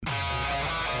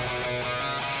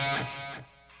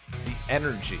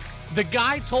energy. The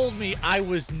guy told me I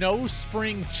was no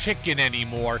spring chicken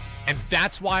anymore, and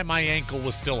that's why my ankle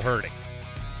was still hurting.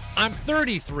 I'm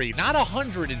 33, not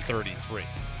 133.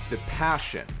 The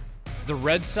passion. The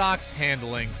Red Sox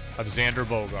handling of Xander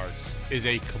Bogaerts is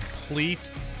a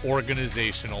complete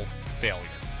organizational failure.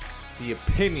 The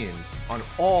opinions on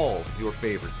all your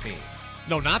favorite teams.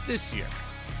 No, not this year,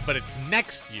 but it's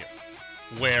next year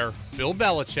where Bill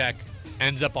Belichick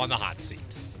ends up on the hot seat.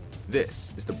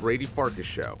 This is the Brady Farkas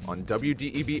Show on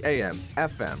WDEV AM,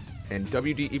 FM, and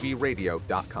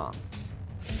WDEVradio.com.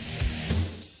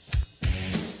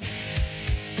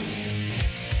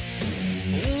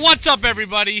 What's up,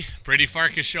 everybody? Brady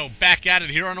Farkas Show back at it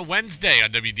here on a Wednesday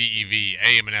on WDEV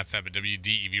AM and FM and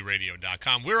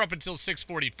WDEVradio.com. We're up until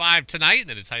 6:45 tonight, and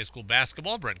then it's high school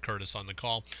basketball. Brent Curtis on the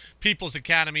call. People's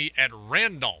Academy at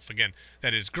Randolph. Again,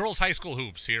 that is girls high school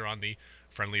hoops here on the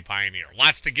Friendly Pioneer.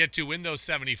 Lots to get to in those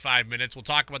 75 minutes. We'll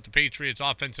talk about the Patriots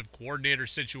offensive coordinator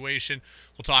situation.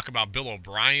 We'll talk about Bill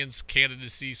O'Brien's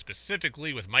candidacy,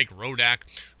 specifically with Mike Rodak,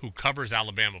 who covers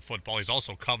Alabama football. He's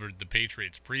also covered the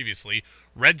Patriots previously.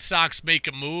 Red Sox make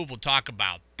a move. We'll talk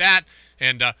about that.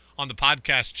 And on the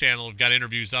podcast channel, we've got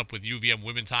interviews up with UVM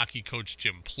women's hockey coach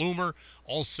Jim Plumer.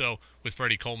 Also with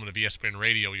Freddie Coleman of ESPN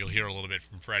Radio. You'll hear a little bit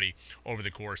from Freddie over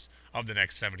the course of the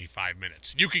next 75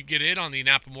 minutes. You could get in on the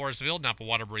Napa-Morrisville,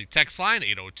 Napa-Waterbury text line,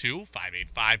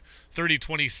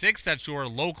 802-585-3026. That's your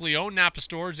locally owned Napa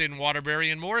stores in Waterbury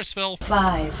and Morrisville.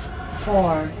 5,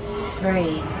 4,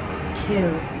 3,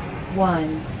 2,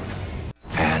 1.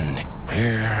 And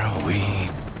here we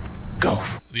go.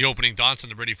 The opening thoughts on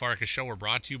the Brady Farkas Show are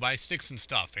brought to you by Sticks and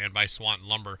Stuff and by Swanton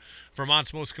Lumber,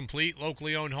 Vermont's most complete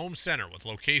locally owned home center with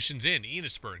locations in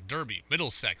Enosburg, Derby,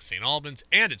 Middlesex, St. Albans,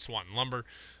 and at Swanton Lumber.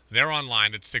 They're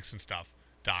online at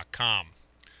sticksandstuff.com.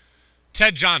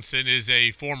 Ted Johnson is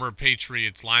a former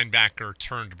Patriots linebacker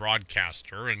turned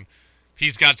broadcaster, and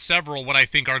he's got several what I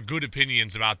think are good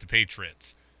opinions about the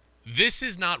Patriots. This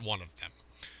is not one of them.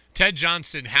 Ted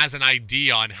Johnson has an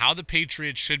idea on how the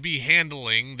Patriots should be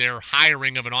handling their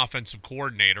hiring of an offensive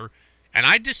coordinator, and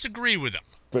I disagree with him.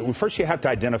 But first you have to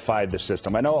identify the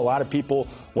system. I know a lot of people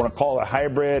want to call it a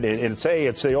hybrid and say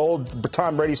it's the old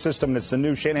Tom Brady system, it's the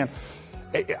new Shanahan.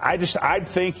 I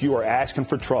think you are asking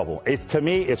for trouble. To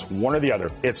me, it's one or the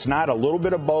other. It's not a little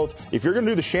bit of both. If you're going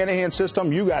to do the Shanahan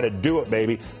system, you got to do it,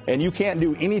 baby. And you can't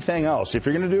do anything else. If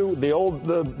you're going to do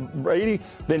the Brady,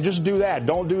 then just do that.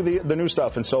 Don't do the new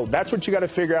stuff. And so that's what you got to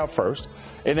figure out first.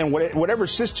 And then whatever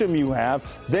system you have,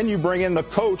 then you bring in the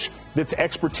coach that's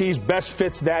expertise best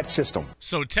fits that system.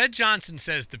 So Ted Johnson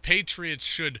says the Patriots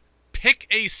should pick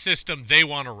a system they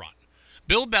want to run.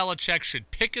 Bill Belichick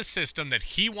should pick a system that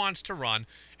he wants to run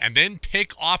and then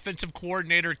pick offensive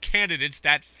coordinator candidates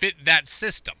that fit that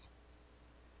system.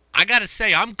 I got to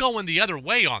say, I'm going the other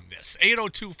way on this.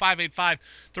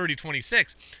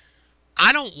 802-585-3026.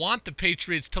 I don't want the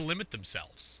Patriots to limit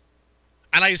themselves.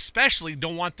 And I especially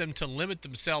don't want them to limit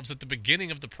themselves at the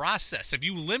beginning of the process. If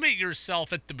you limit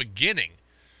yourself at the beginning,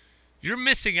 you're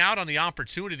missing out on the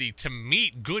opportunity to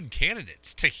meet good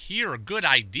candidates, to hear good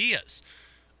ideas.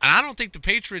 And I don't think the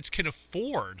Patriots can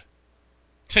afford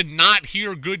to not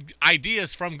hear good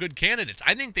ideas from good candidates.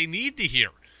 I think they need to hear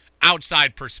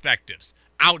outside perspectives,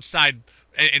 outside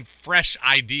and fresh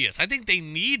ideas. I think they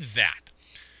need that.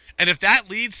 And if that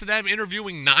leads to them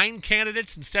interviewing 9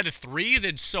 candidates instead of 3,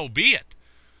 then so be it.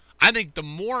 I think the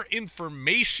more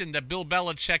information that Bill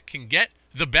Belichick can get,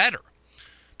 the better.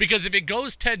 Because if it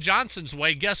goes Ted Johnson's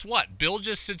way, guess what? Bill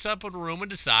just sits up in a room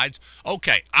and decides,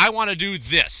 okay, I want to do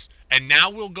this. And now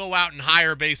we'll go out and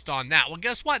hire based on that. Well,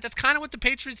 guess what? That's kind of what the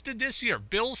Patriots did this year.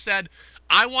 Bill said,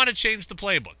 I want to change the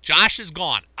playbook. Josh is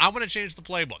gone. I want to change the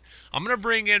playbook. I'm going to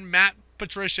bring in Matt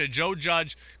Patricia, Joe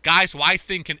Judge, guys who I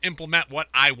think can implement what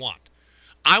I want.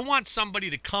 I want somebody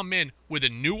to come in with a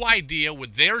new idea,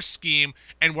 with their scheme,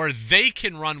 and where they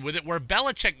can run with it, where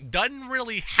Belichick doesn't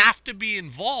really have to be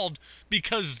involved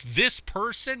because this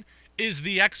person is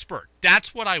the expert.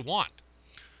 That's what I want.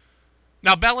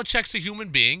 Now, Belichick's a human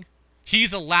being.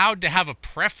 He's allowed to have a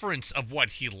preference of what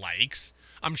he likes.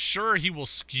 I'm sure he will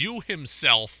skew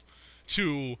himself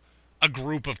to a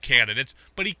group of candidates,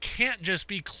 but he can't just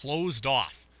be closed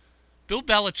off. Bill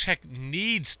Belichick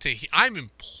needs to, I'm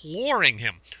imploring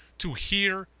him to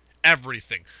hear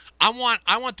everything. I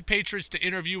want the Patriots to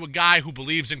interview a guy who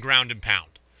believes in ground and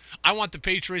pound. I want the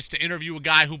Patriots to interview a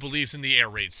guy who believes in the air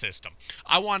raid system.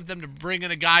 I want them to bring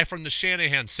in a guy from the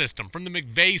Shanahan system, from the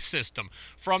McVay system,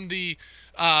 from the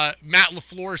Matt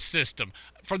LaFleur system.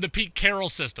 from the Pete Carroll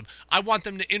system. I want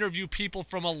them to interview people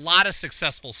from a lot of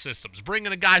successful systems. Bring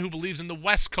in a guy who believes in the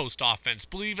West Coast offense.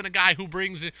 Believe in a guy who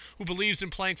believes in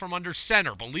playing from under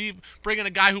center. Bring in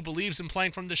a guy who believes in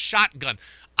playing from the shotgun.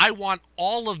 I want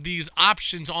all of these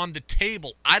options on the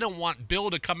table. I don't want Bill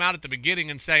to come out at the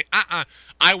beginning and say,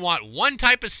 I want one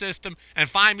type of system and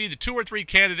find me the 2 or 3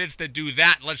 candidates that do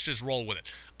that. Let's just roll with it.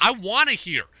 I want to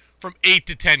hear from 8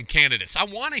 to 10 candidates. I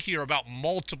want to hear about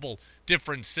multiple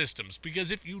different systems,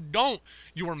 because if you don't,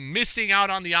 you are missing out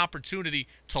on the opportunity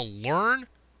to learn,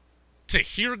 to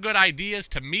hear good ideas,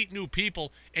 to meet new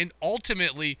people, and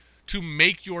ultimately to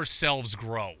make yourselves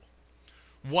grow.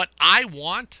 What I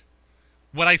want,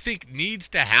 what I think needs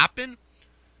to happen,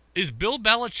 is Bill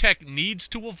Belichick needs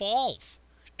to evolve.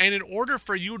 And in order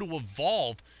for you to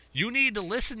evolve, you need to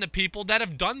listen to people that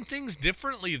have done things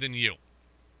differently than you.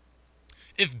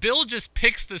 If Bill just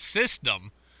picks the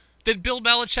system, then Bill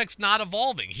Belichick's not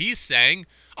evolving. He's saying,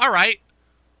 all right,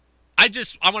 I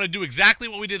want to do exactly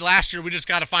what we did last year. We just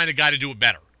got to find a guy to do it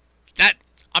better.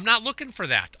 I'm not looking for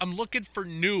that. I'm looking for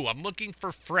new. I'm looking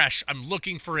for fresh. I'm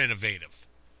looking for innovative.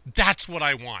 That's what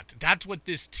I want. That's what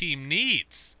this team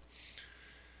needs.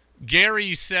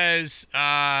 Gary says,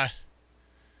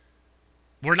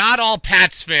 we're not all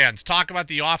Pats fans. Talk about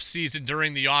the offseason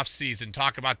during the offseason.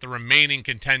 Talk about the remaining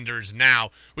contenders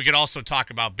now. We could also talk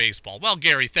about baseball. Well,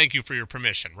 Gary, thank you for your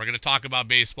permission. We're going to talk about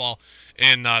baseball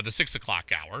in the 6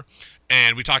 o'clock hour.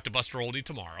 And we talked to Buster Oldie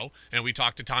tomorrow. And we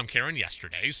talked to Tom Caron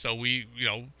yesterday. So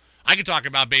I could talk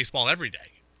about baseball every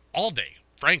day. All day,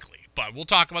 frankly. But we'll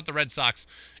talk about the Red Sox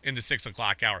in the 6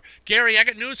 o'clock hour. Gary, I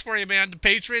got news for you, man. The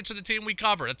Patriots are the team we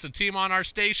cover. That's the team on our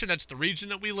station. That's the region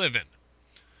that we live in.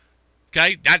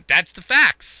 Okay, that's the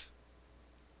facts.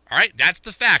 All right, that's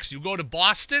the facts. You go to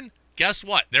Boston, guess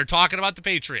what? They're talking about the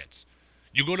Patriots.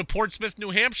 You go to Portsmouth,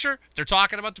 New Hampshire, they're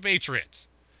talking about the Patriots.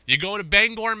 You go to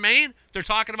Bangor, Maine, they're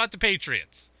talking about the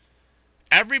Patriots.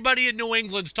 Everybody in New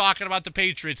England's talking about the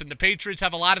Patriots, and the Patriots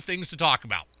have a lot of things to talk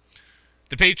about.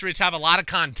 The Patriots have a lot of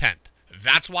content.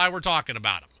 That's why we're talking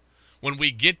about them. When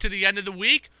we get to the end of the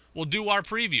week, we'll do our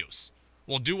previews.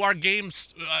 We'll do our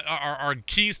games, our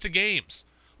keys to games.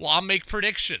 Well, I'll make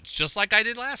predictions, just like I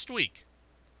did last week.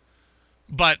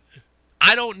 But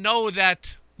I don't know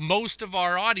that most of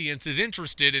our audience is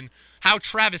interested in how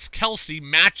Travis Kelce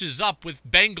matches up with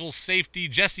Bengals safety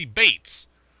Jesse Bates.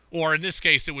 Or in this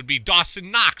case, it would be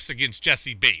Dawson Knox against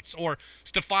Jesse Bates. Or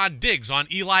Stephon Diggs on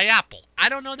Eli Apple. I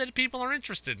don't know that people are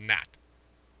interested in that.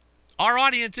 Our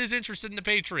audience is interested in the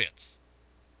Patriots.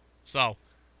 So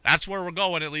that's where we're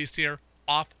going, at least here,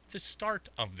 off the start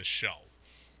of the show.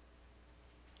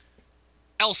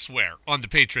 Elsewhere on the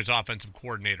Patriots offensive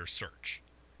coordinator search,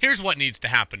 here's what needs to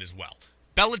happen as well.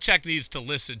 Belichick needs to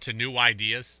listen to new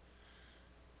ideas.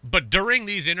 But during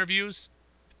these interviews,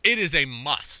 it is a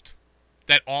must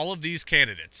that all of these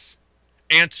candidates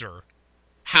answer,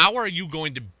 how are you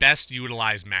going to best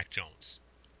utilize Mac Jones?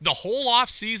 The whole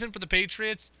offseason for the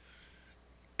Patriots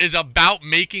is about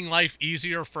making life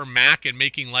easier for Mac and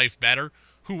making life better.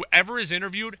 Whoever is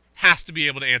interviewed has to be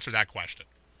able to answer that question.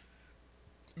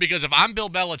 Because if I'm Bill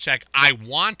Belichick, I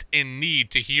want and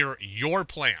need to hear your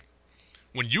plan.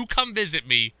 When you come visit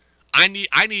me, I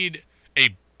need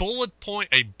a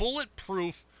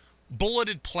bulletproof,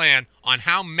 bulleted plan on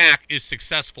how Mac is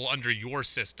successful under your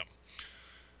system.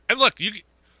 And look,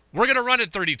 we're going to run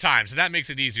it 30 times, and that makes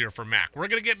it easier for Mac. We're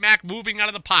going to get Mac moving out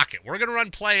of the pocket. We're going to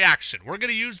run play action. We're going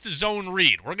to use the zone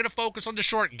read. We're going to focus on the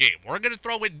short game. We're going to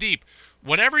throw it deep.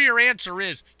 Whatever your answer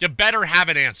is, you better have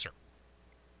an answer.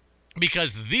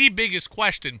 Because the biggest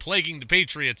question plaguing the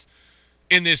Patriots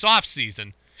in this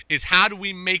offseason is, how do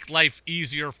we make life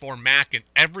easier for Mac, and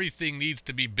everything needs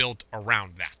to be built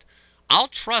around that. I'll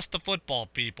trust the football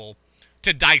people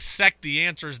to dissect the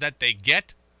answers that they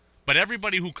get, but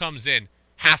everybody who comes in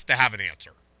has to have an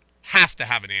answer. Has to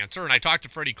have an answer. And I talked to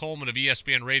Freddie Coleman of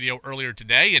ESPN Radio earlier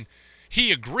today, and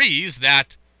he agrees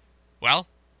that, well,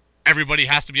 everybody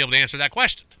has to be able to answer that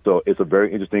question. So it's a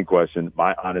very interesting question.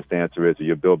 My honest answer is,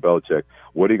 you're Bill Belichick,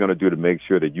 what are you going to do to make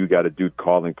sure that you got a dude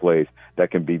calling plays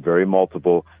that can be very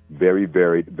multiple, very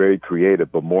varied, very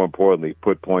creative, but more importantly,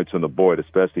 put points on the board,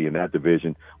 especially in that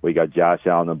division where you got Josh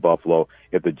Allen and Buffalo.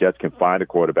 If the Jets can find a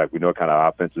quarterback, we know what kind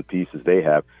of offensive pieces they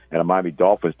have. And a Miami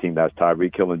Dolphins team that's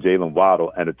Tyreek Hill and Jalen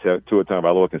Waddle and a Tua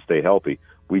Tagovailoa can stay healthy.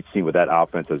 We've seen what that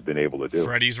offense has been able to do.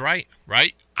 Freddie's right?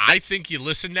 I think you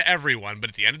listen to everyone, but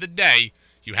at the end of the day,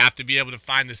 you have to be able to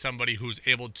find somebody who's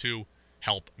able to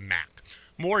help Mac.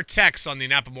 More texts on the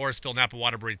Napa-Morrisville,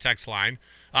 Napa-Waterbury text line.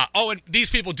 And these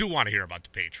people do want to hear about the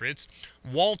Patriots.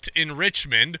 Walt in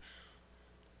Richmond.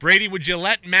 Brady, would you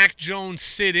let Mac Jones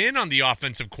sit in on the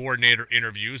offensive coordinator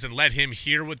interviews and let him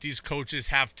hear what these coaches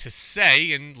have to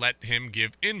say and let him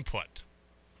give input?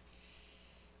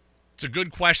 It's a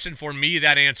good question. For me,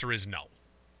 that answer is no.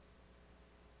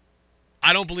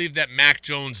 I don't believe that Mac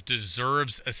Jones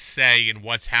deserves a say in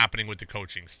what's happening with the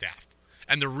coaching staff.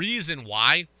 And the reason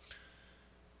why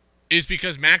is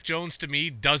because Mac Jones, to me,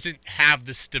 doesn't have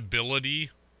the stability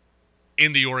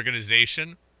in the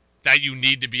organization that you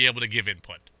need to be able to give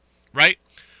input, right?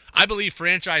 I believe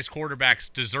franchise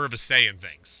quarterbacks deserve a say in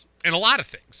things, in a lot of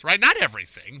things, right? Not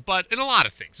everything, but in a lot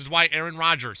of things. It's why Aaron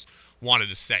Rodgers wanted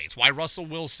to say. It's why Russell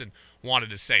Wilson wanted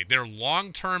to say. They're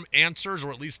long-term answers,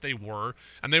 or at least they were,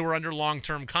 and they were under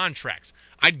long-term contracts.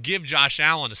 I'd give Josh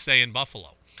Allen a say in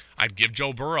Buffalo. I'd give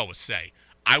Joe Burrow a say.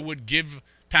 I would give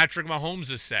Patrick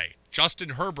Mahomes a say. Justin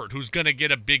Herbert, who's going to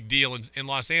get a big deal in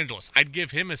Los Angeles, I'd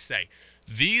give him a say.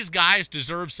 These guys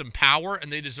deserve some power,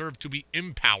 and they deserve to be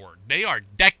empowered. They are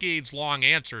decades-long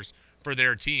answers for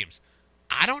their teams.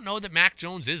 I don't know that Mac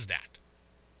Jones is that.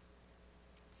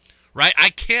 Right?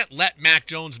 I can't let Mac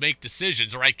Jones make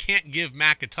decisions, or I can't give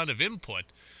Mac a ton of input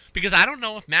because I don't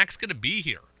know if Mac's going to be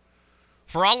here.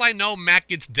 For all I know, Mac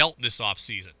gets dealt this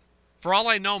offseason. For all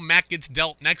I know, Mac gets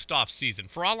dealt next offseason.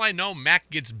 For all I know, Mac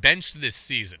gets benched this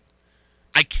season.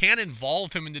 I can't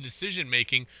involve him in the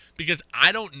decision-making because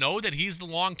I don't know that he's the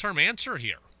long-term answer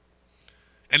here.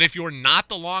 And if you're not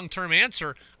the long-term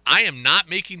answer, I am not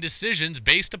making decisions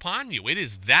based upon you. It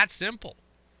is that simple.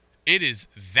 It is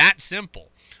that simple.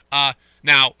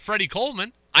 Now, Freddie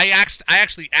Coleman, I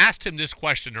actually asked him this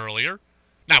question earlier.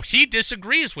 Now, he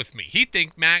disagrees with me. He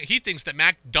thinks that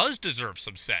Mac does deserve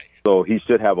some say. So he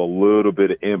should have a little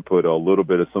bit of input or a little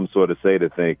bit of some sort of say to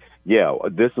think, yeah,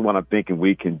 this is what I'm thinking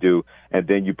we can do. And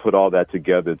then you put all that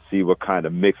together and see what kind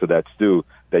of mix of that stew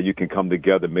that you can come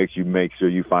together, make sure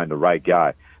you find the right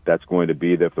guy that's going to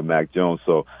be there for Mac Jones.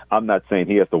 So I'm not saying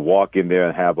he has to walk in there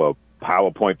and have a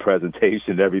PowerPoint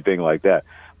presentation, everything like that.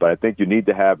 But I think you need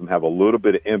to have him have a little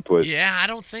bit of input. Yeah, I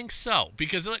don't think so.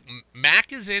 Because, look,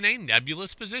 Mac is in a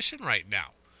nebulous position right now.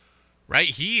 Right?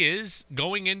 He is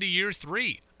going into year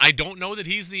 3. I don't know that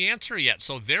he's the answer yet.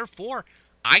 So, therefore,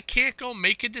 I can't go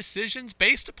making decisions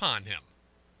based upon him.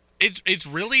 It's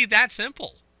really that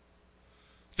simple.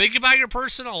 Think about your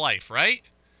personal life, right?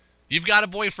 You've got a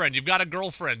boyfriend. You've got a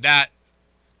girlfriend that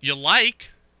you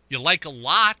like a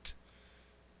lot.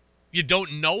 You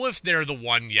don't know if they're the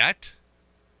one yet.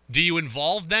 Do you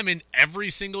involve them in every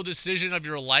single decision of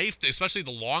your life, especially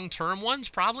the long-term ones?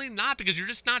 Probably not, because you're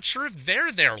just not sure if they're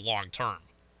there long-term.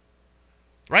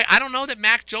 Right? I don't know that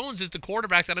Mac Jones is the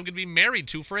quarterback that I'm going to be married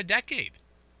to for a decade.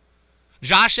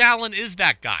 Josh Allen is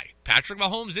that guy. Patrick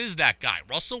Mahomes is that guy.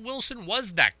 Russell Wilson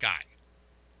was that guy.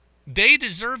 They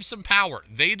deserve some power.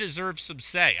 They deserve some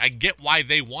say. I get why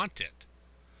they want it.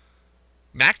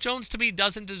 Mac Jones, to me,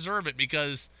 doesn't deserve it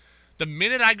because the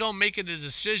minute I go making a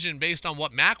decision based on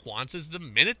what Mac wants is the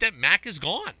minute that Mac is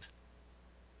gone.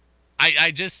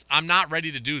 I'm not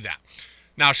ready to do that.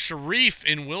 Now, Sharif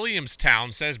in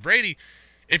Williamstown says, Brady,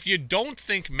 if you don't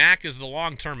think Mac is the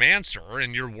long-term answer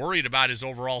and you're worried about his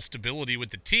overall stability with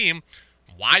the team,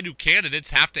 why do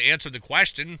candidates have to answer the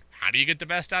question, how do you get the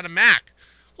best out of Mac?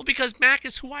 Well, because Mac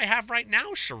is who I have right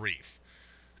now, Sharif.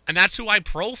 And that's who I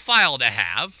profile to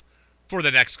have for the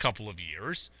next couple of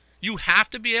years. You have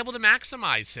to be able to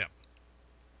maximize him.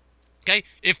 Okay?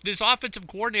 If this offensive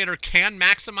coordinator can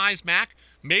maximize Mac,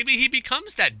 maybe he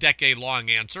becomes that decade-long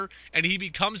answer and he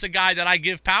becomes a guy that I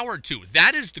give power to.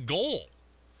 That is the goal,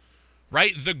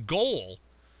 right? The goal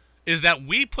is that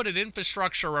we put an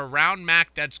infrastructure around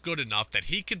Mac that's good enough that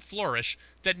he can flourish,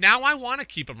 that now I want to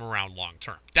keep him around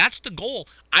long-term. That's the goal.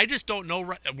 I just don't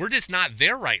know. We're just not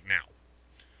there right now.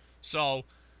 So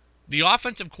the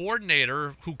offensive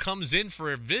coordinator who comes in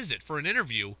for a visit, for an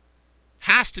interview,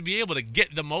 has to be able to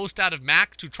get the most out of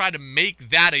Mac to try to make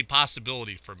that a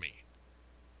possibility for me.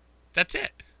 That's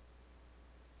it.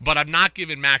 But I'm not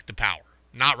giving Mac the power.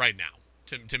 Not right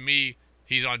now. To me,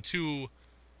 he's on too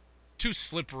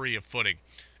slippery a footing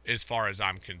as far as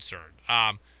I'm concerned.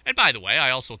 And by the way,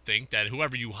 I also think that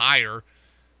whoever you hire,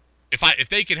 if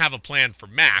they can have a plan for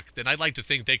Mac, then I'd like to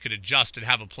think they could adjust and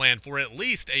have a plan for at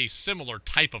least a similar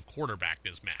type of quarterback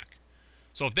as Mac.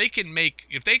 So if they can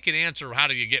answer how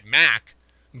do you get Mac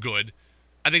good,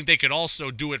 I think they could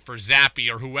also do it for Zappy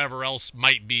or whoever else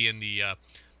might be in the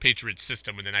Patriots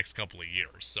system in the next couple of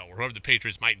years. So or whoever the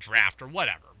Patriots might draft or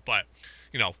whatever. But,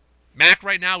 Mac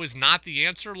right now is not the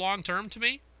answer long-term to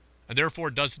me, and therefore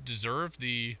doesn't deserve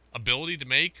the ability to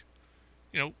make,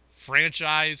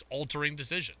 franchise-altering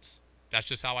decisions. That's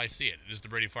just how I see it. It is the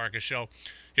Brady Farkas Show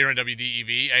here on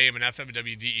WDEV, AM and FM, and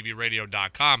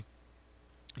WDEVradio.com.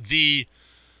 The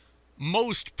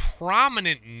most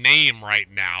prominent name right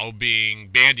now being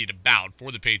bandied about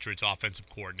for the Patriots offensive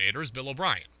coordinator is Bill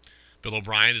O'Brien. Bill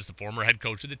O'Brien is the former head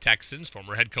coach of the Texans,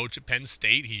 former head coach at Penn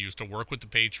State. He used to work with the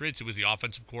Patriots. He was the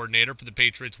offensive coordinator for the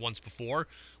Patriots once before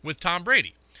with Tom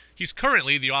Brady. He's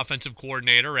currently the offensive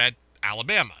coordinator at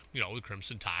Alabama. The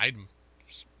Crimson Tide,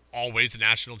 always a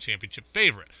national championship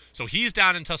favorite. So he's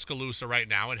down in Tuscaloosa right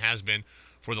now and has been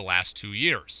for the last 2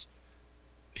 years.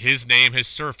 His name has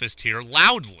surfaced here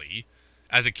loudly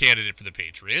as a candidate for the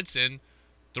Patriots, and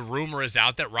the rumor is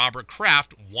out that Robert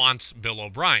Kraft wants Bill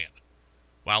O'Brien.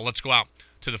 Well, let's go out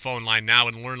to the phone line now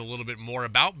and learn a little bit more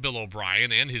about Bill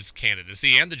O'Brien and his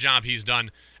candidacy and the job he's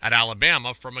done at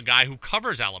Alabama from a guy who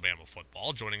covers Alabama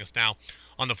football. Joining us now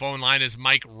on the phone line is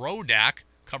Mike Rodak,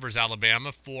 covers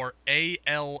Alabama for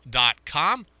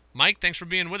AL.com. Mike, thanks for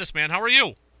being with us, man. How are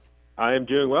you? I am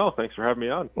doing well. Thanks for having me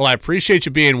on. Well, I appreciate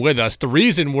you being with us. The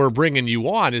reason we're bringing you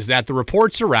on is that the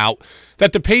reports are out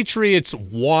that the Patriots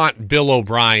want Bill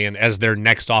O'Brien as their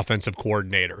next offensive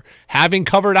coordinator. Having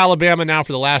covered Alabama now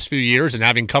for the last few years and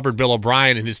having covered Bill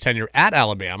O'Brien in his tenure at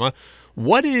Alabama,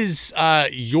 what is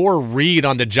your read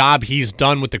on the job he's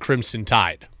done with the Crimson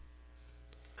Tide?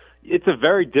 It's a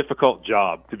very difficult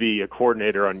job to be a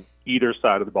coordinator on either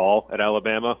side of the ball at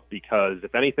Alabama because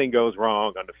if anything goes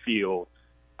wrong on the field,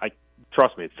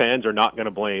 trust me, fans are not going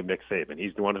to blame Nick Saban.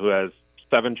 He's the one who has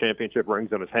 7 championship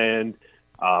rings on his hand.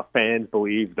 Fans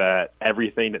believe that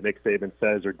everything that Nick Saban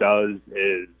says or does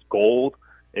is gold,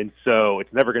 and so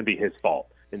it's never going to be his fault.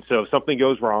 And so if something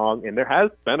goes wrong, and there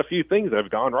has been a few things that have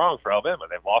gone wrong for Alabama.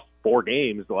 They've lost 4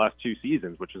 games the last 2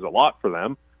 seasons, which is a lot for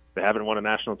them. They haven't won a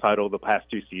national title the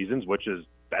past 2 seasons,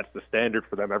 that's the standard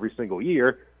for them every single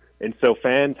year. And so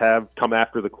fans have come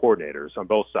after the coordinators on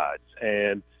both sides.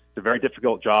 And it's a very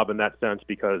difficult job in that sense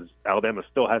because Alabama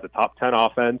still has a top 10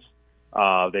 offense.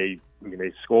 They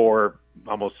score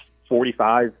almost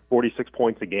 45, 46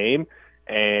 points a game,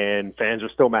 and fans are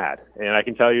still mad. And I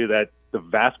can tell you that the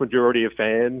vast majority of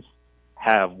fans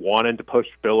have wanted to push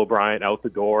Bill O'Brien out the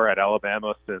door at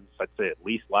Alabama since, I'd say, at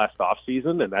least last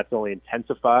offseason, and that's only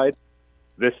intensified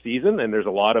this season. And there's a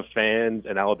lot of fans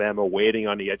in Alabama waiting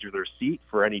on the edge of their seat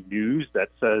for any news that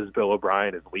says Bill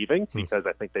O'Brien is leaving because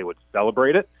I think they would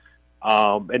celebrate it.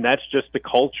 And that's just the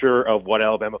culture of what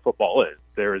Alabama football is.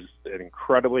 There's an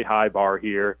incredibly high bar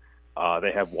here.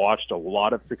 They have watched a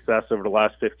lot of success over the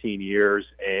last 15 years,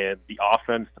 and the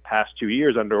offense the past 2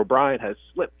 years under O'Brien has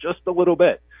slipped just a little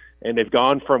bit. And they've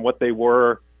gone from what they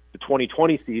were the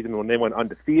 2020 season when they went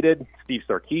undefeated. Steve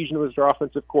Sarkisian was their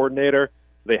offensive coordinator.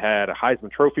 They had a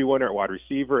Heisman Trophy winner at wide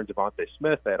receiver and Devontae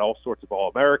Smith. They had all sorts of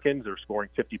All-Americans. They were scoring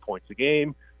 50 points a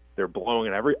game. They're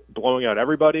blowing out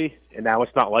everybody, and now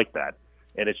it's not like that.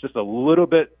 And it's just a little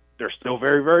bit – they're still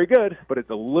very, very good, but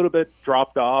it's a little bit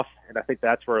dropped off, and I think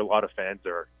that's where a lot of fans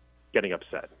are getting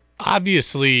upset.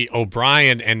 Obviously,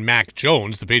 O'Brien and Mac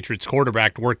Jones, the Patriots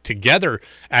quarterback, worked together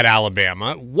at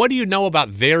Alabama. What do you know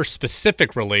about their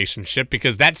specific relationship?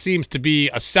 Because that seems to be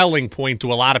a selling point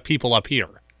to a lot of people up here.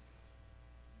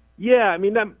 Yeah, I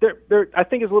mean, I think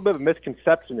it's a little bit of a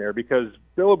misconception there because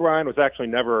Bill O'Brien was actually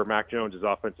never Mac Jones'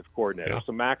 offensive coordinator. Yeah.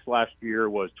 So Mac's last year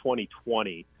was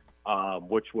 2020,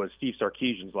 which was Steve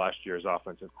Sarkisian's last year's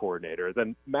offensive coordinator.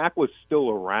 Then Mac was still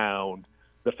around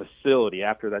the facility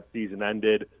after that season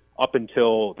ended up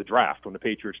until the draft when the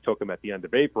Patriots took him at the end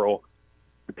of April.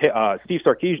 Steve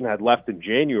Sarkisian had left in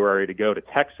January to go to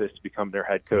Texas to become their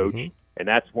head coach, and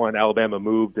that's when Alabama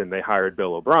moved and they hired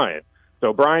Bill O'Brien. So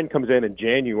O'Brien comes in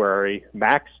January.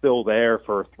 Mac's still there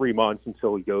for 3 months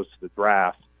until he goes to the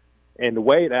draft. And the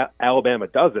way that Alabama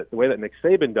does it, the way that Nick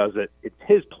Saban does it, it's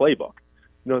his playbook.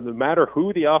 No matter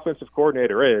who the offensive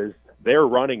coordinator is, they're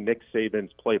running Nick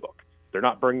Saban's playbook. They're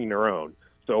not bringing their own.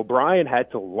 So O'Brien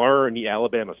had to learn the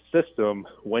Alabama system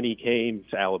when he came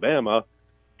to Alabama,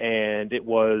 and it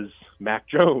was Mac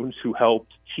Jones who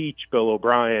helped teach Bill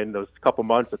O'Brien those couple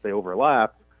months that they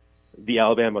overlapped the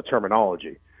Alabama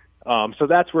terminology. So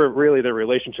that's where really the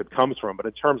relationship comes from. But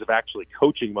in terms of actually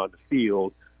coaching him on the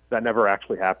field, that never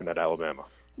actually happened at Alabama.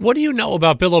 What do you know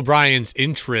about Bill O'Brien's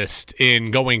interest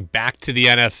in going back to the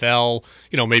NFL,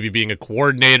 maybe being a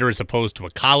coordinator as opposed to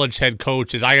a college head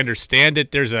coach? As I understand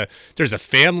it, there's a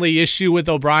family issue with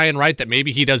O'Brien, right, that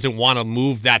maybe he doesn't want to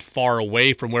move that far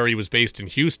away from where he was based in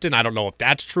Houston. I don't know if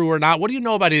that's true or not. What do you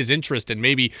know about his interest in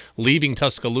maybe leaving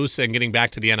Tuscaloosa and getting back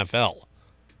to the NFL?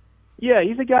 Yeah,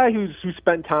 he's a guy who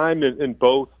spent time in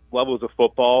both levels of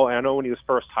football. And I know when he was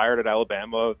first hired at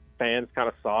Alabama, fans kind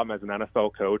of saw him as an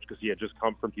NFL coach because he had just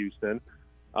come from Houston.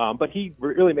 But he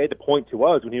really made the point to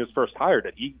us when he was first hired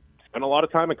that he spent a lot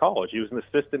of time in college. He was an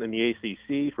assistant in the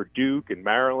ACC for Duke and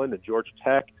Maryland and Georgia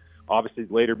Tech, obviously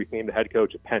later became the head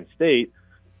coach at Penn State.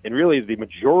 And really the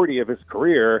majority of his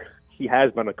career, he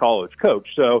has been a college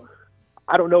coach. So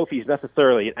I don't know if he's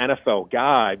necessarily an NFL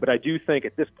guy, but I do think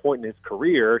at this point in his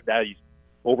career that he's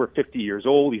over 50 years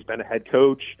old, he's been a head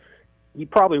coach. He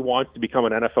probably wants to become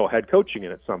an NFL head coaching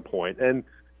at some point. And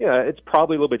it's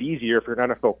probably a little bit easier for an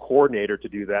NFL coordinator to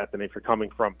do that than if you're coming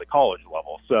from the college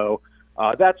level. So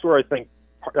that's where I think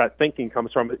that thinking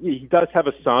comes from. He does have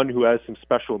a son who has some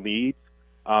special needs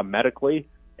medically,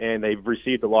 and they've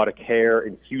received a lot of care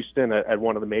in Houston at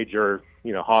one of the major,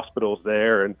 hospitals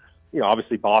there. And,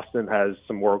 obviously Boston has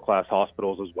some world-class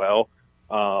hospitals as well.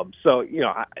 So,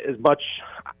 as much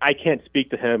I can't speak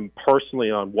to him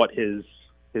personally on what his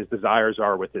desires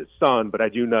are with his son, but I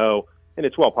do know, and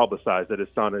it's well publicized, that his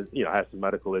son is, has some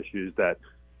medical issues that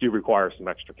do require some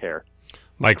extra care.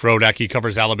 Mike Rodak, he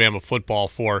covers Alabama football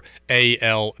for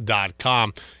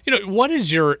AL.com. What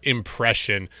is your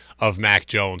impression of Mac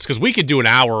Jones? Because we could do an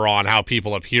hour on how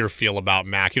people up here feel about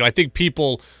Mac. I think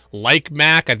people like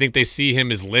Mac. I think they see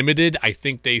him as limited. I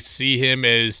think they see him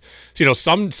as,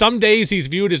 some days he's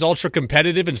viewed as ultra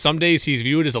competitive and some days he's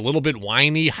viewed as a little bit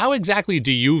whiny. How exactly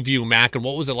do you view Mac, and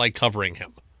what was it like covering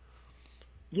him?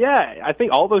 Yeah, I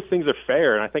think all those things are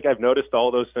fair, and I think I've noticed all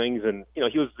those things. And,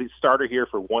 he was the starter here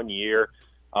for 1 year.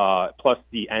 Plus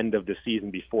the end of the season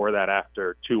before that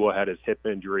after Tua had his hip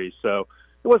injury. So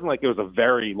it wasn't like it was a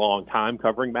very long time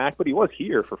covering Mac, but he was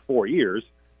here for 4 years,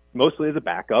 mostly as a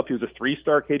backup. He was a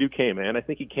 3-star kid who came in. I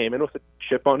think he came in with a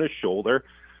chip on his shoulder,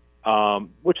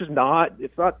 which is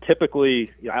it's not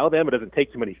typically, Alabama doesn't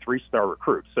take too many 3-star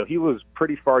recruits. So he was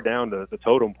pretty far down the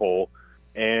totem pole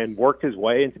and worked his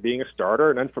way into being a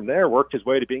starter. And then from there worked his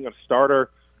way to being a starter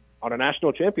on a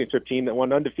national championship team that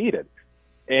went undefeated.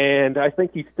 And I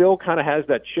think he still kind of has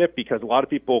that chip because a lot of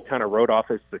people kind of wrote off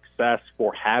his success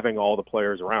for having all the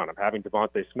players around him, having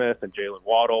Devontae Smith and Jalen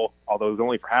Waddle, although it was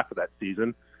only for half of that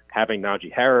season, having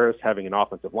Najee Harris, having an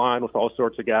offensive line with all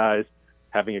sorts of guys,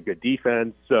 having a good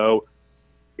defense. So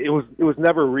it was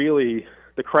never really,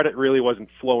 the credit really wasn't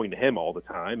flowing to him all the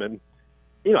time. And,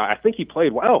 I think he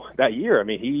played well that year. I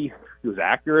mean, he was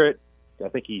accurate. I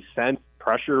think he sensed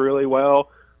pressure really well.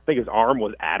 I think his arm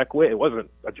was adequate. It wasn't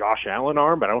a Josh Allen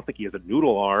arm, but I don't think he has a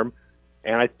noodle arm.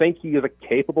 And I think he is a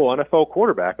capable NFL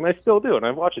quarterback, and I still do. And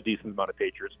I've watched a decent amount of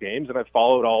Patriots games, and I've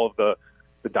followed all of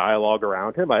the dialogue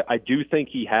around him. I do think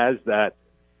he has that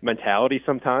mentality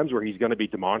sometimes where he's going to be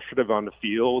demonstrative on the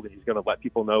field, and he's going to let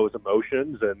people know his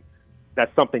emotions, and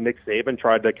that's something Nick Saban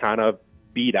tried to kind of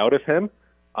beat out of him.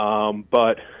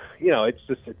 But,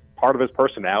 it's part of his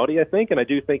personality, I think, and I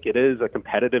do think it is a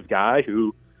competitive guy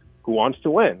who wants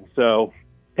to win. So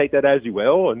take that as you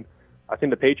will. And I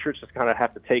think the Patriots just kind of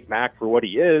have to take Mac for what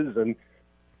he is. And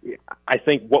I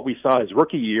think what we saw his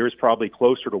rookie year is probably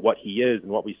closer to what he is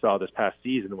and what we saw this past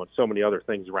season when so many other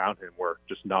things around him were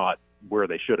just not where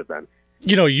they should have been.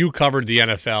 You covered the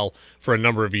NFL for a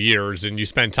number of years, and you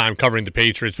spent time covering the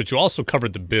Patriots, but you also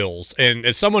covered the Bills. And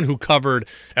as someone who covered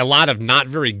a lot of not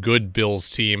very good Bills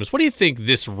teams, what do you think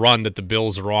this run that the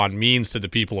Bills are on means to the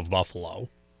people of Buffalo?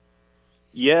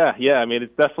 Yeah. I mean,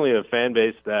 it's definitely a fan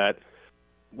base that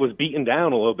was beaten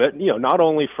down a little bit, not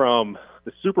only from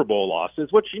the Super Bowl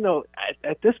losses, which,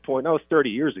 at this point, that was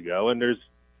 30 years ago, and there's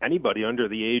anybody under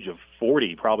the age of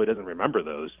 40 probably doesn't remember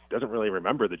those, doesn't really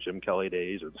remember the Jim Kelly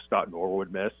days or the Scott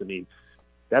Norwood miss. I mean,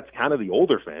 that's kind of the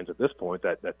older fans at this point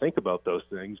that think about those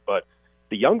things, but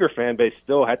the younger fan base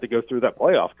still had to go through that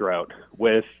playoff drought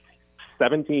with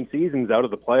 17 seasons out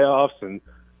of the playoffs and,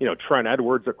 Trent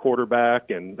Edwards at quarterback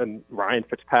and Ryan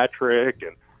Fitzpatrick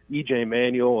and E.J.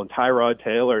 Manuel and Tyrod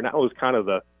Taylor. And that was kind of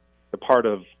the part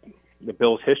of the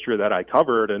Bills history that I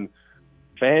covered. And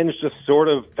fans just sort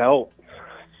of felt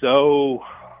so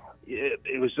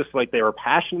it was just like they were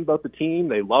passionate about the team.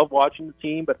 They loved watching the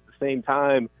team, but at the same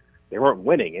time, they weren't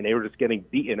winning. And they were just getting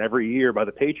beaten every year by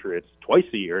the Patriots, twice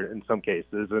a year in some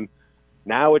cases. And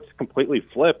now it's completely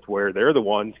flipped where they're the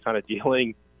ones kind of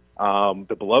dealing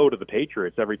the blow to the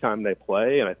Patriots every time they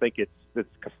play, and I think it's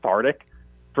cathartic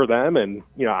for them. And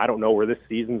I don't know where this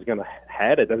season's going to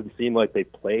head. It doesn't seem like they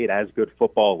played as good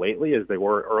football lately as they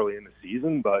were early in the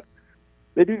season, but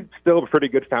they do still have a pretty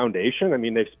good foundation. I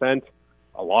mean, they've spent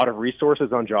a lot of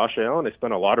resources on Josh Allen. They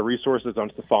spent a lot of resources on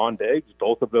Stephon Diggs.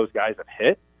 Both of those guys have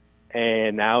hit,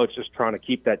 and now it's just trying to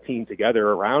keep that team together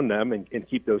around them and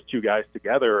keep those two guys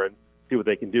together and see what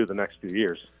they can do the next few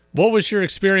years. What was your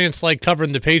experience like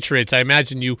covering the Patriots? I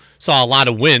imagine you saw a lot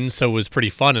of wins, so it was pretty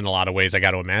fun in a lot of ways, I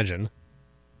got to imagine.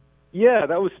 Yeah,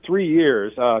 that was 3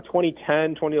 years,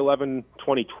 2010, 2011,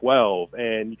 2012.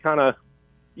 And you kind of,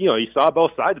 you saw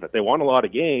both sides of it. They won a lot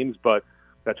of games, but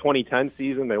That 2010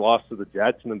 season, they lost to the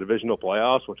Jets in the divisional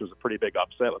playoffs, which was a pretty big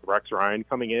upset with Rex Ryan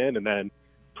coming in. And then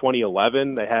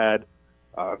 2011, they had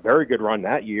a very good run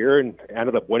that year and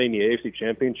ended up winning the AFC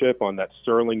Championship on that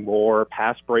Sterling Moore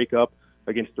pass breakup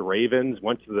against the Ravens.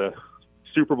 Went to the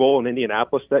Super Bowl in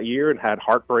Indianapolis that year and had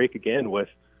heartbreak again with,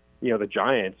 the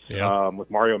Giants, with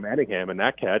Mario Manningham and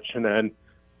that catch. And then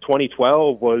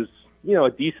 2012 was,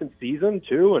 a decent season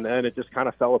too, and then it just kind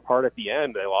of fell apart at the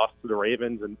end. They lost to the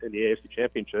Ravens in the AFC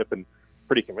Championship in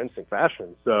pretty convincing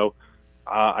fashion. So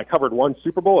I covered one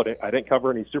Super Bowl. I didn't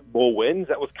cover any Super Bowl wins.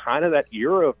 That was kind of that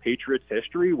era of Patriots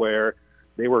history where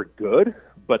they were good,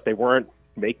 but they weren't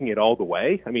making it all the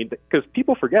way. I mean, because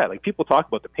people forget, like people talk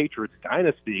about the Patriots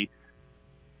dynasty,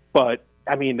 but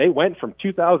I mean, they went from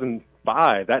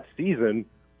 2005, that season,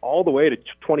 all the way to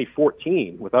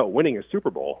 2014 without winning a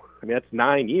Super Bowl. I mean, that's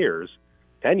 9 years,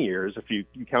 10 years if you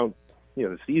count,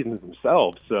 the seasons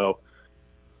themselves. So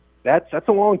that's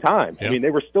a long time. Yep. I mean,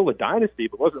 they were still a dynasty,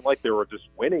 but it wasn't like they were just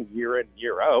winning year in,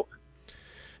 year out.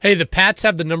 Hey, the Pats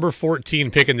have the number 14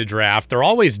 pick in the draft. They're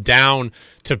always down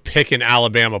to pick an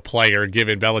Alabama player,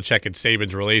 given Belichick and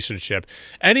Saban's relationship.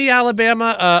 Any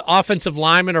Alabama offensive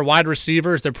linemen or wide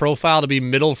receivers, their profile to be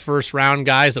middle first-round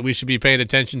guys that we should be paying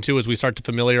attention to as we start to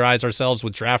familiarize ourselves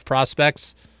with draft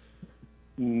prospects?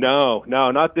 No,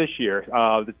 not this year.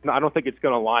 I don't think it's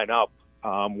going to line up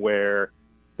where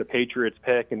the Patriots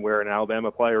pick and where an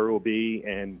Alabama player will be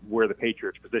and where the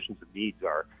Patriots' positions of needs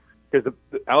are. Because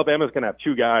Alabama's going to have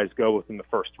two guys go within the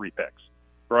first 3 picks.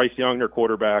 Bryce Young, their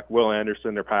quarterback, Will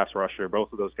Anderson, their pass rusher.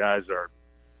 Both of those guys are,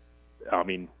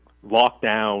 locked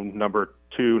down number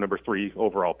 2, number 3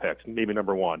 overall picks, maybe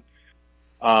number 1.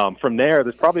 From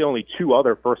there's probably only 2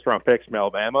 other first-round picks from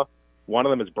Alabama. One of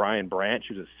them is Brian Branch,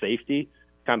 who's a safety,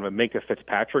 kind of a Minka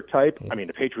Fitzpatrick type. I mean,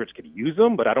 the Patriots could use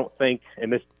him, but I don't think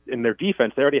in their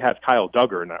defense, they already have Kyle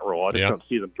Duggar in that role. I just don't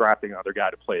see them drafting another guy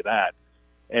to play that.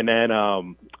 And then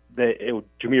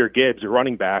Jahmyr Gibbs, a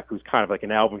running back, who's kind of like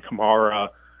an Alvin Kamara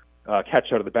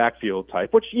catch out of the backfield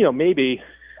type, which, maybe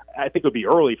I think it would be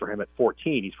early for him at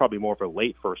 14. He's probably more of a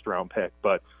late first-round pick.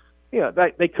 But,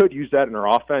 they could use that in their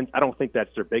offense. I don't think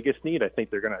that's their biggest need. I think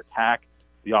they're going to attack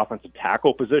the offensive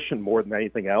tackle position more than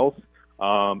anything else,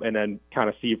 and then kind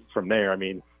of see from there. I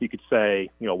mean, you could say,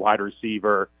 wide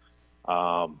receiver,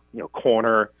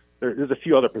 corner. There's a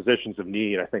few other positions of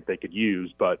need I think they could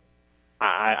use, but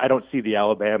I don't see the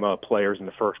Alabama players in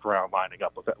the first round lining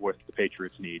up with the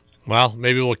Patriots' needs. Well,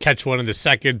 maybe we'll catch one in the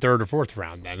second, third, or fourth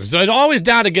round then. So it's always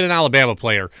down to get an Alabama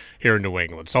player here in New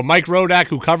England. So Mike Rodak,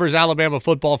 who covers Alabama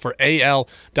football for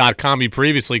AL.com, he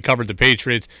previously covered the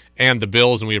Patriots and the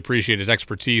Bills, and we appreciate his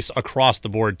expertise across the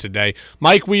board today.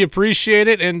 Mike, we appreciate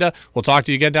it, and we'll talk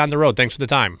to you again down the road. Thanks for the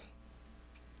time.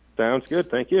 Sounds good.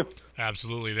 Thank you.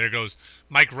 Absolutely. There goes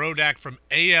Mike Rodak from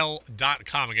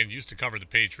AL.com. Again, used to cover the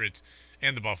Patriots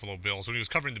and the Buffalo Bills. When he was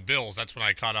covering the Bills, that's when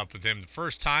I caught up with him the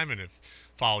first time and have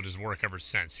followed his work ever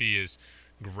since. He is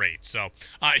great. So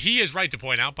he is right to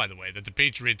point out, by the way, that the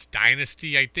Patriots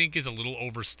dynasty, I think, is a little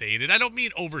overstated. I don't mean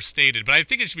overstated, but I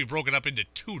think it should be broken up into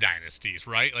 2 dynasties,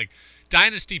 right? Like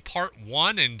Dynasty Part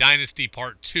 1 and Dynasty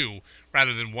Part 2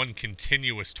 rather than one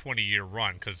continuous 20-year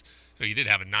run, because you did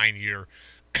have a 9-year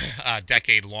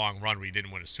decade-long run where you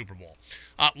didn't win a Super Bowl.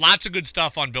 Lots of good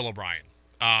stuff on Bill O'Brien.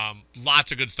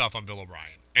 Lots of good stuff on Bill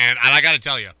O'Brien. And I got to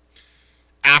tell you,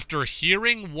 after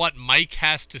hearing what Mike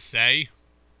has to say,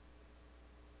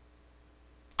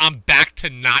 I'm back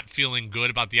to not feeling good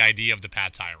about the idea of the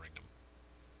Pats hiring him.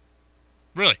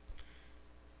 Really.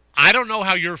 I don't know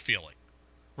how you're feeling.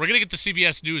 We're going to get the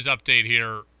CBS News update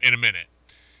here in a minute.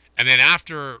 And then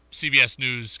after CBS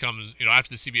News comes, after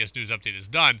the CBS News update is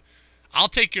done, I'll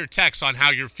take your text on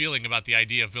how you're feeling about the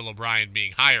idea of Bill O'Brien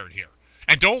being hired here.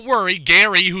 And don't worry,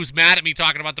 Gary, who's mad at me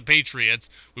talking about the Patriots,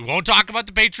 we won't talk about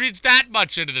the Patriots that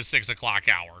much into the 6 o'clock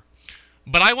hour.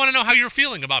 But I want to know how you're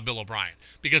feeling about Bill O'Brien.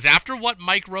 Because after what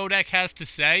Mike Rodak has to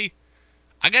say,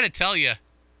 I got to tell you,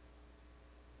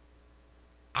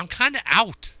 I'm kind of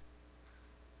out.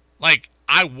 Like,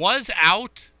 I was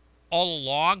out all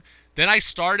along. Then I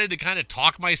started to kind of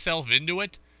talk myself into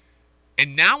it.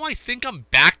 And now I think I'm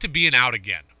back to being out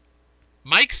again.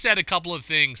 Mike said a couple of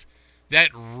things that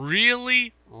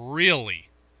really, really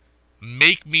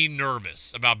make me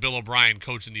nervous about Bill O'Brien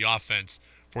coaching the offense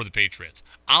for the Patriots.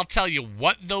 I'll tell you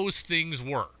what those things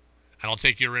were, and I'll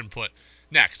take your input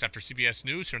next after CBS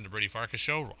News here on the Brady Farkas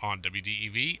Show on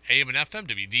WDEV, AM and FM,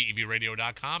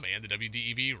 WDEVradio.com, and the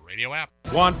WDEV radio app.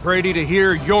 Want Brady to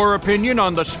hear your opinion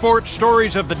on the sports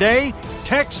stories of the day?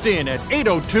 Text in at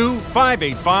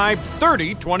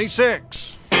 802-585-3026.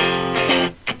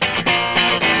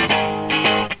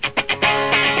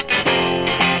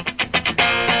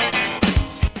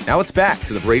 Now it's back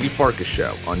to the Brady Farkas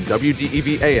Show on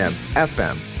WDEV AM,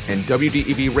 FM, and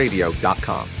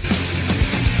WDEVradio.com.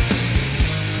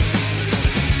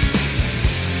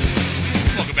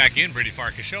 Welcome back in, Brady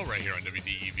Farkas Show, right here on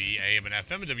WDEV AM and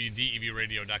FM and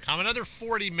WDEVradio.com. Another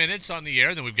 40 minutes on the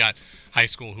air. Then we've got high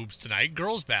school hoops tonight.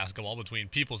 Girls basketball between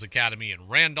People's Academy and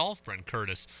Randolph. Brent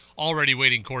Curtis already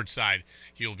waiting courtside.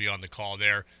 He'll be on the call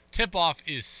there. Tip-off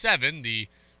is 7. The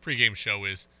pregame show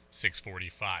is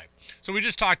 6:45. So we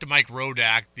just talked to Mike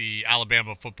Rodak, the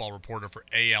Alabama football reporter for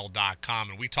AL.com,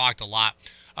 and we talked a lot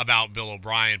about Bill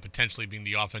O'Brien potentially being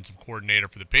the offensive coordinator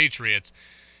for the Patriots.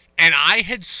 And I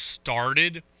had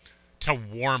started to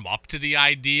warm up to the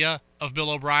idea of Bill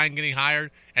O'Brien getting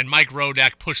hired, and Mike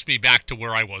Rodak pushed me back to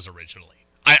where I was originally.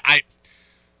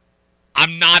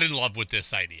 I'm not in love with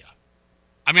this idea.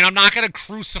 I mean, I'm not going to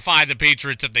crucify the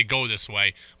Patriots if they go this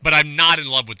way, but I'm not in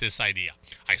love with this idea.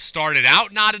 I started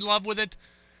out not in love with it,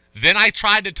 then I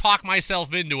tried to talk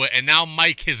myself into it, and now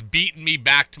Mike has beaten me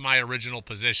back to my original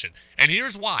position. And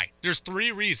here's why. There's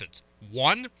 3 reasons.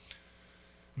 1,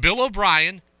 Bill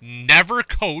O'Brien never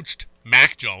coached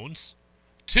Mac Jones.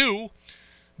 2,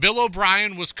 Bill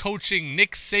O'Brien was coaching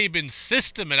Nick Saban's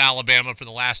system at Alabama for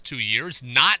the last 2 years,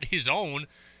 not his own.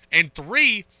 And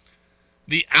 3,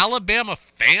 the Alabama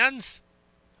fans,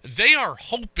 they are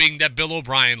hoping that Bill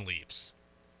O'Brien leaves.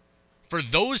 For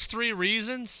those 3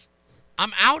 reasons,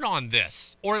 I'm out on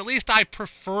this, or at least I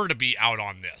prefer to be out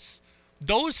on this.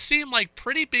 Those seem like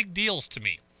pretty big deals to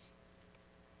me.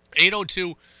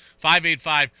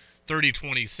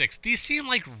 802-585-3026. These seem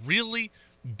like really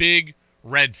big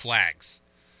red flags.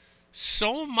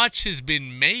 So much has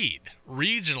been made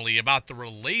regionally about the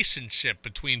relationship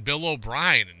between Bill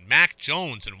O'Brien and Mac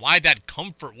Jones and why that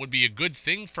comfort would be a good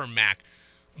thing for Mac.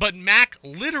 But Mac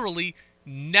literally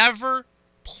never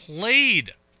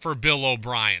played for Bill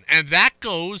O'Brien. And that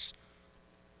goes,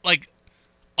 like,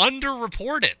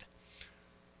 underreported.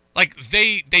 Like,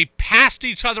 they passed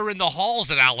each other in the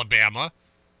halls at Alabama.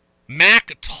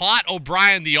 Mac taught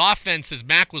O'Brien the offense as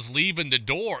Mac was leaving the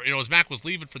door, as Mac was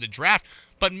leaving for the draft.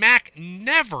 But Mac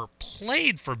never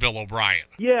played for Bill O'Brien.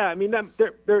 Yeah, I mean,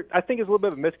 there I think is a little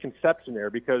bit of a misconception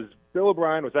there because Bill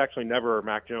O'Brien was actually never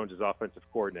Mac Jones' offensive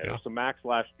coordinator. Yeah. So Mac's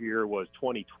last year was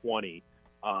 2020,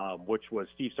 which was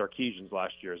Steve Sarkisian's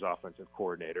last year's offensive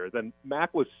coordinator. Then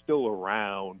Mac was still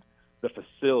around the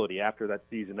facility after that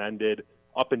season ended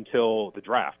up until the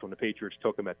draft when the Patriots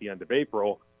took him at the end of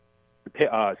April.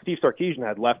 Steve Sarkisian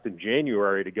had left in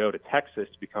January to go to Texas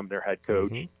to become their head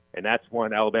coach. Mm-hmm. And that's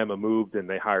when Alabama moved and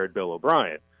they hired Bill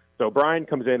O'Brien. So O'Brien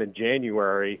comes in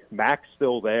January. Mac's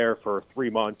still there for 3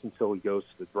 months until he goes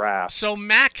to the draft. So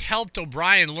Mac helped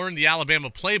O'Brien learn the Alabama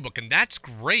playbook, and that's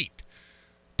great.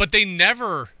 But they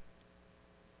were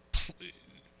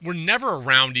never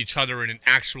around each other in an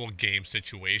actual game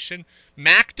situation.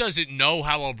 Mac doesn't know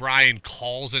how O'Brien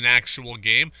calls an actual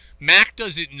game. Mac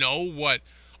doesn't know what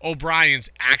O'Brien's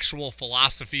actual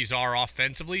philosophies are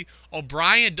offensively.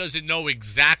 O'Brien doesn't know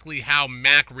exactly how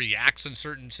Mac reacts in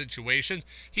certain situations.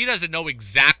 He doesn't know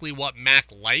exactly what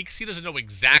Mac likes. He doesn't know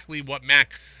exactly what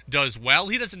Mac does well.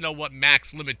 He doesn't know what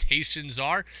Mac's limitations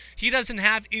are. He doesn't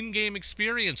have in-game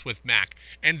experience with Mac.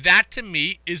 And that, to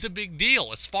me, is a big deal.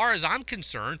 As far as I'm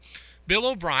concerned, Bill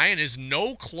O'Brien is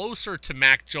no closer to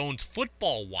Mac Jones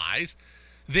football-wise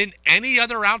than any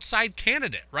other outside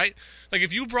candidate, right? Like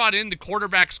if you brought in the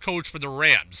quarterback's coach for the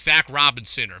Rams, Zach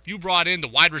Robinson, or if you brought in the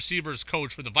wide receivers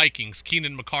coach for the Vikings,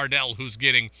 Keenan McCardell, who's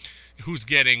getting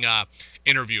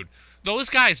interviewed, those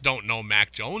guys don't know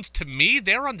Mac Jones. To me,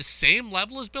 they're on the same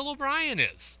level as Bill O'Brien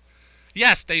is.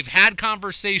 Yes, they've had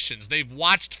conversations. They've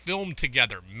watched film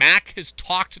together. Mac has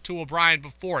talked to O'Brien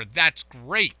before. That's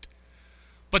great.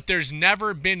 But there's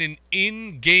never been an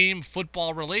in-game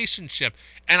football relationship.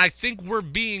 And I think we're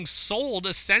being sold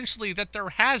essentially that there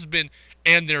has been,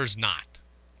 and there's not.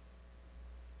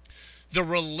 The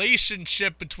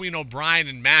relationship between O'Brien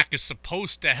and Mac is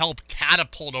supposed to help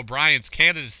catapult O'Brien's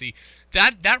candidacy.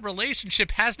 That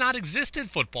relationship has not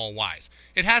existed football-wise.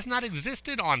 It has not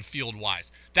existed on-field-wise.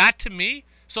 That, to me,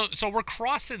 so we're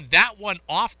crossing that one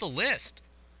off the list.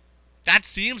 That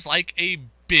seems like a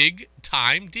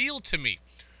big-time deal to me.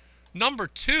 Number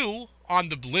 2 on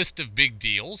the list of big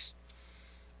deals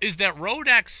is that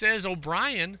Rodak says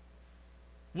O'Brien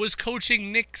was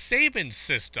coaching Nick Saban's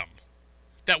system.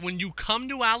 That when you come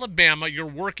to Alabama, you're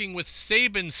working with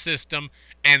Saban's system,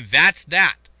 and that's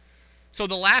that. So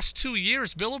the last 2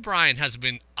 years, Bill O'Brien has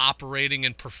been operating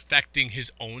and perfecting his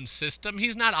own system.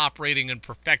 He's not operating and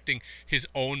perfecting his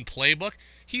own playbook.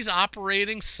 He's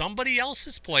operating somebody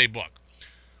else's playbook.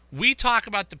 We talk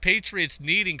about the Patriots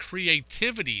needing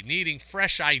creativity, needing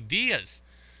fresh ideas.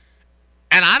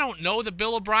 And I don't know that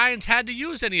Bill O'Brien's had to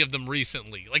use any of them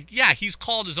recently. Like, yeah, he's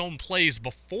called his own plays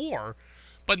before,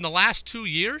 but in the last 2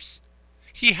 years,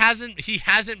 he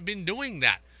hasn't been doing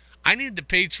that. I need the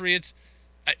Patriots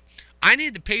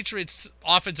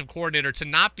offensive coordinator to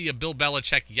not be a Bill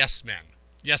Belichick yes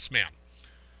man.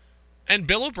 And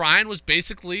Bill O'Brien was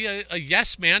basically a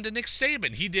yes man to Nick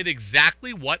Saban. He did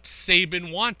exactly what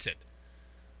Saban wanted.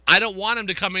 I don't want him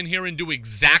to come in here and do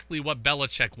exactly what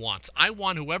Belichick wants. I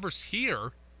want whoever's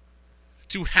here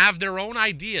to have their own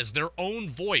ideas, their own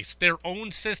voice, their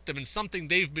own system, and something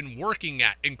they've been working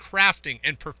at and crafting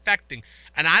and perfecting.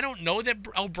 And I don't know that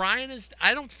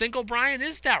I don't think O'Brien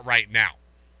is that right now.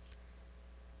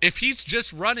 If he's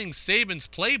just running Saban's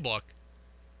playbook,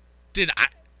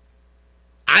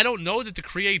 I don't know that the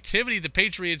creativity the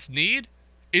Patriots need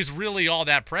is really all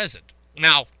that present.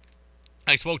 Now,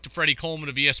 I spoke to Freddie Coleman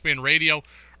of ESPN Radio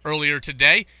earlier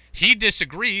today. He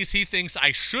disagrees. He thinks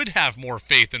I should have more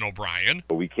faith in O'Brien.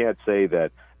 We can't say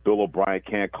that Bill O'Brien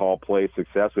can't call plays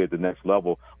successfully at the next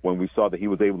level when we saw that he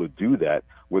was able to do that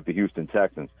with the Houston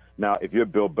Texans. Now, if you're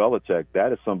Bill Belichick,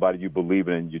 that is somebody you believe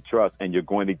in and you trust, and you're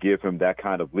going to give him that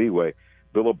kind of leeway.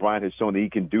 Bill O'Brien has shown that he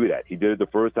can do that. He did it the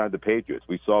first time the Patriots.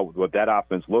 We saw what that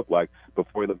offense looked like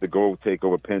before he let the go take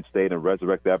over Penn State and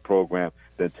resurrect that program,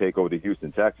 then take over the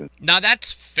Houston Texans. Now,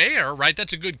 that's fair, right?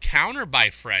 That's a good counter by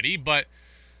Freddie, but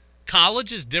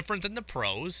college is different than the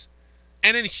pros.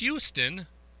 And in Houston,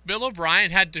 Bill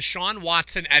O'Brien had Deshaun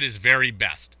Watson at his very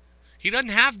best. He doesn't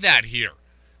have that here,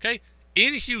 okay?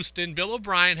 In Houston, Bill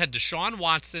O'Brien had Deshaun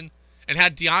Watson and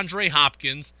had DeAndre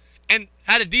Hopkins and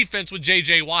had a defense with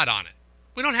J.J. Watt on it.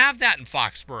 We don't have that in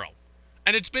Foxboro.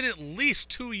 And it's been at least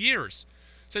 2 years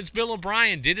since Bill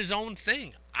O'Brien did his own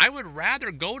thing. I would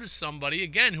rather go to somebody,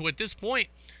 again, who at this point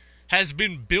has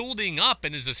been building up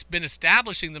and has been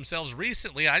establishing themselves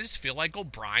recently. I just feel like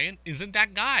O'Brien isn't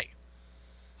that guy.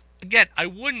 Again, I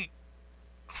wouldn't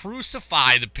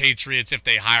crucify the Patriots if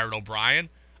they hired O'Brien.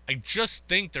 I just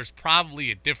think there's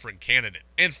probably a different candidate.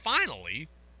 And finally,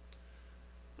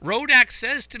 Rodak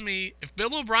says to me, if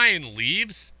Bill O'Brien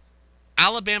leaves,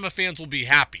 Alabama fans will be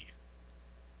happy.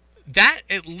 That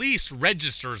at least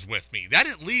registers with me. That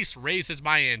at least raises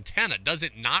my antenna. Does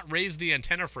it not raise the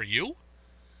antenna for you?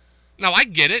 Now, I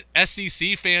get it.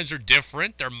 SEC fans are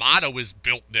different. Their motto is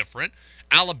built different.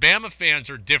 Alabama fans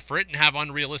are different and have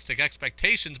unrealistic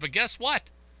expectations. But guess what?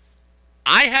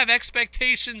 I have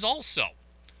expectations also.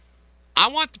 I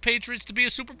want the Patriots to be a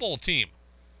Super Bowl team.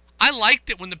 I liked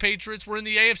it when the Patriots were in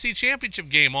the AFC Championship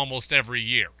game almost every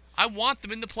year. I want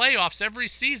them in the playoffs every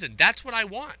season. That's what I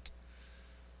want.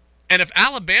 And if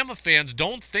Alabama fans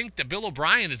don't think that Bill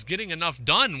O'Brien is getting enough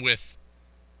done with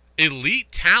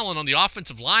elite talent on the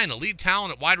offensive line, elite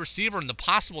talent at wide receiver, and the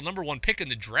possible number one pick in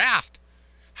the draft,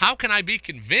 how can I be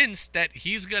convinced that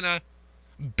he's going to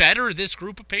better this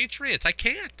group of Patriots? I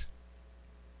can't.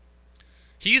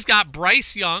 He's got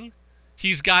Bryce Young.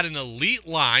 He's got an elite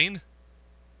line.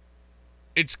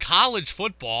 It's college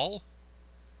football.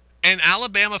 And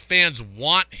Alabama fans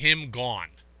want him gone.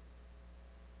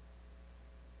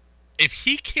 If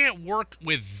he can't work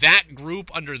with that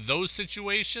group under those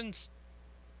situations,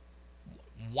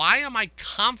 why am I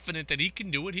confident that he can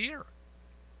do it here?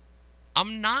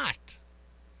 I'm not.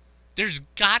 There's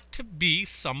got to be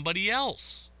somebody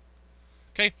else.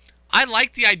 Okay? I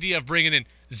like the idea of bringing in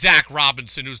Zach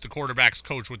Robinson, who's the quarterback's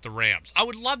coach with the Rams. I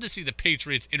would love to see the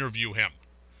Patriots interview him.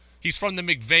 He's from the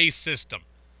McVay system.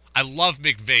 I love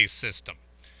McVay's system.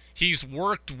 He's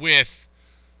worked with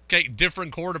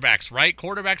different quarterbacks, right?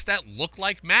 Quarterbacks that look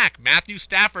like Mac. Matthew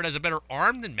Stafford has a better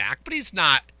arm than Mac, but he's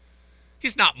not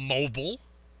mobile.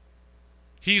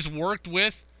 He's worked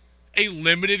with a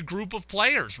limited group of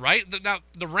players, right? Now,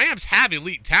 the Rams have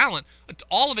elite talent, but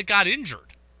all of it got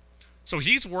injured. So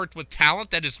he's worked with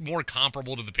talent that is more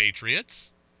comparable to the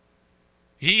Patriots.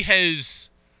 He has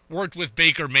worked with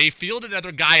Baker Mayfield,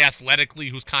 another guy athletically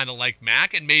who's kind of like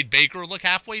Mac, and made Baker look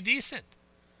halfway decent.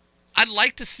 I'd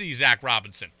like to see Zach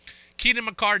Robinson. Keenan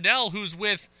McCardell,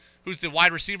 who's the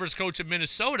wide receivers coach of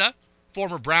Minnesota,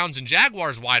 former Browns and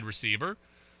Jaguars wide receiver.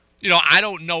 You know, I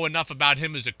don't know enough about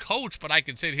him as a coach, but I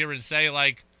can sit here and say,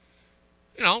 like,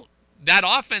 you know, that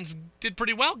offense did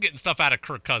pretty well getting stuff out of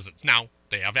Kirk Cousins. Now,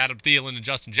 they have Adam Thielen and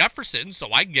Justin Jefferson,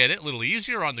 so I get it. A little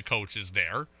easier on the coaches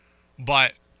there.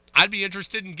 But I'd be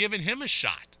interested in giving him a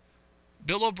shot.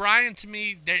 Bill O'Brien, to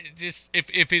me,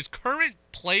 if his current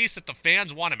place that the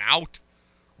fans want him out,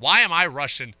 why am I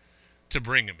rushing to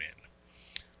bring him in?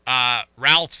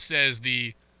 Ralph says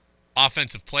the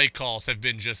offensive play calls have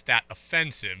been just that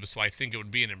offensive, so I think it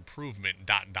would be an improvement, ...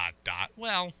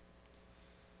 Well,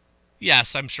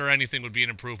 yes, I'm sure anything would be an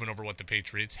improvement over what the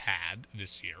Patriots had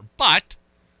this year. But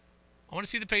I want to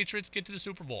see the Patriots get to the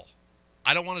Super Bowl.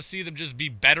 I don't want to see them just be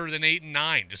better than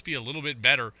 8-9, just be a little bit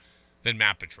better than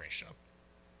Matt Patricia.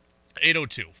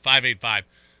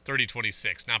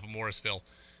 802-585-3026, Napa Morrisville,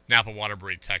 Napa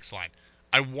Waterbury text line.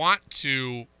 I want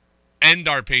to end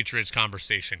our Patriots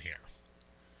conversation here.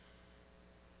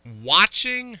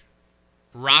 Watching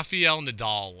Rafael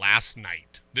Nadal last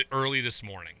night, early this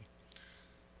morning,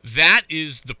 that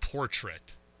is the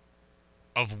portrait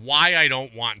of why I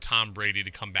don't want Tom Brady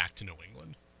to come back to New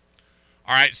England.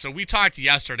 All right, so we talked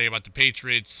yesterday about the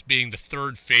Patriots being the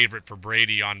third favorite for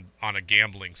Brady on a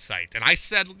gambling site. And I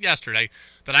said yesterday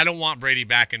that I don't want Brady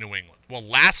back in New England. Well,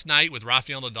 last night with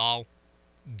Rafael Nadal,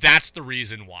 that's the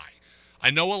reason why. I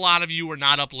know a lot of you were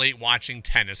not up late watching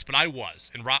tennis, but I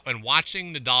was. And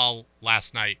watching Nadal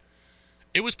last night,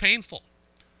 it was painful.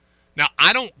 Now,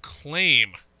 I don't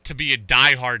claim to be a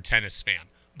diehard tennis fan,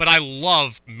 but I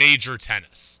love major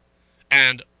tennis.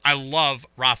 And I love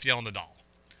Rafael Nadal.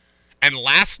 And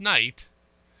last night,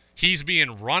 he's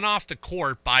being run off the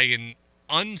court by an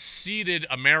unseeded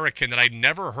American that I'd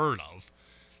never heard of.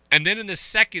 And then in the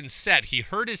second set, he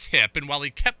hurt his hip, and while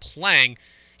he kept playing,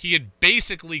 he had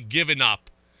basically given up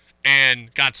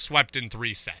and got swept in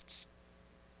 3 sets.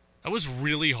 That was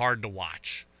really hard to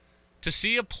watch. To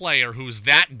see a player who's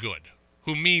that good,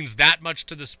 who means that much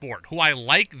to the sport, who I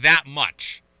like that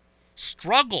much,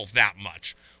 struggle that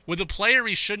much with a player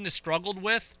he shouldn't have struggled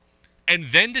with,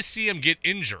 and then to see him get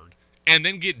injured and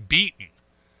then get beaten.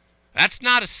 That's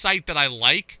not a sight that I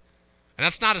like, and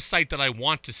that's not a sight that I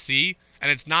want to see,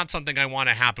 and it's not something I want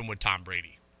to happen with Tom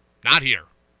Brady. Not here.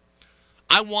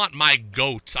 I want my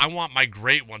GOATs. I want my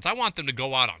great ones. I want them to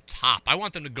go out on top. I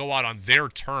want them to go out on their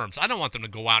terms. I don't want them to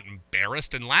go out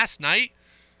embarrassed. And last night,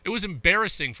 it was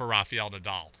embarrassing for Rafael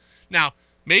Nadal. Now,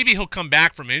 maybe he'll come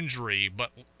back from injury,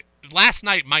 but last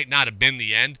night might not have been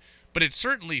the end, but it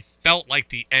certainly felt like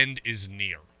the end is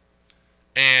near.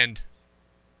 And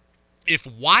if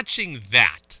watching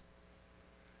that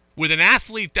with an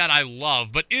athlete that I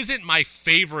love but isn't my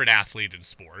favorite athlete in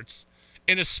sports,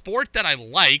 in a sport that I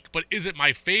like but isn't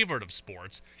my favorite of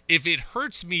sports, if it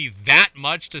hurts me that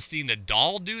much to see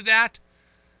Nadal do that,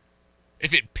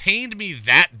 if it pained me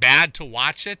that bad to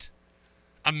watch it,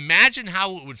 imagine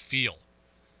how it would feel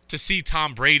to see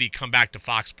Tom Brady come back to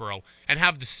Foxboro and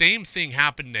have the same thing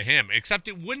happen to him, except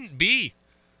it wouldn't be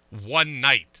one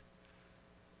night.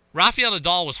 Rafael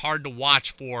Nadal was hard to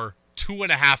watch for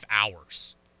 2.5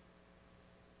 hours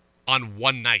on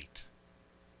one night.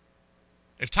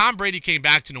 If Tom Brady came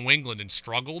back to New England and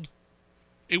struggled,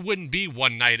 it wouldn't be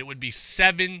one night. It would be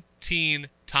 17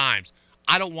 times.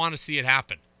 I don't want to see it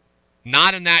happen.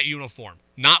 Not in that uniform.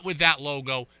 Not with that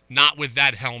logo. Not with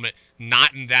that helmet.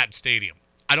 Not in that stadium.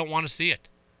 I don't want to see it.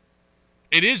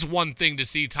 It is one thing to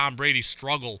see Tom Brady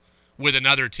struggle with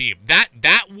another team.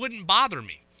 That wouldn't bother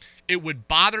me. It would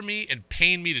bother me and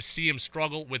pain me to see him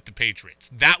struggle with the Patriots.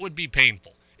 That would be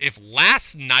painful. If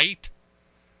last night,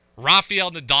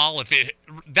 Rafael Nadal,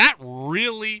 that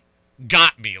really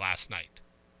got me last night,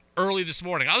 early this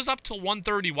morning. I was up till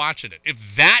 1:30 watching it.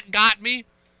 If that got me,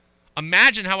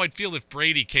 imagine how I'd feel if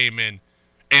Brady came in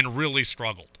and really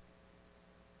struggled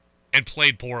and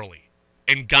played poorly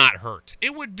and got hurt.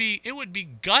 It would be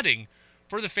gutting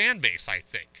for the fan base, I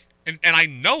think. And I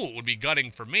know it would be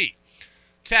gutting for me.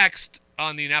 Text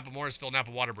on the Napa Morrisville,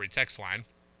 Napa Waterbury text line.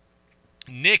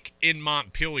 Nick in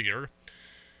Montpelier.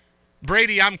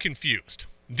 Brady, I'm confused.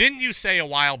 Didn't you say a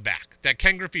while back that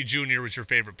Ken Griffey Jr. was your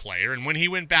favorite player, and when he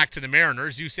went back to the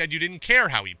Mariners, you said you didn't care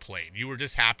how he played. You were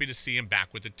just happy to see him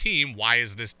back with the team. Why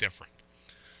is this different?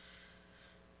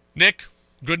 Nick,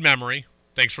 good memory.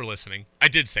 Thanks for listening. I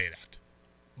did say that.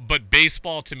 But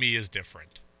baseball to me is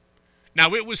different.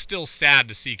 Now, it was still sad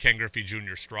to see Ken Griffey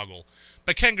Jr. struggle,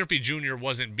 but Ken Griffey Jr.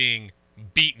 wasn't being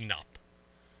beaten up.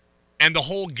 And the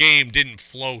whole game didn't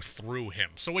flow through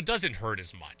him, so it doesn't hurt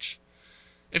as much.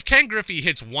 If Ken Griffey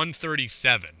hits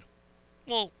 137,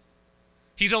 well,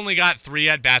 he's only got 3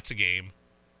 at-bats a game,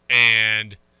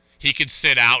 and he could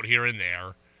sit out here and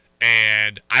there,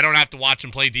 and I don't have to watch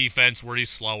him play defense where he's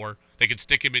slower. They could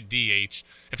stick him at DH.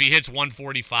 If he hits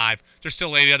 145, there's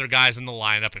still 80 other guys in the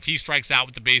lineup. If he strikes out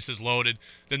with the bases loaded,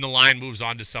 then the line moves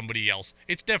on to somebody else.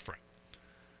 It's different.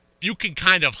 You can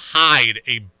kind of hide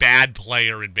a bad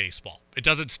player in baseball. It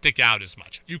doesn't stick out as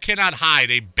much. You cannot hide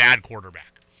a bad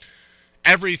quarterback.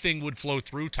 Everything would flow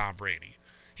through Tom Brady.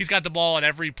 He's got the ball at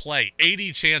every play.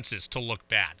 80 chances to look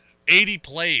bad. 80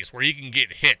 plays where he can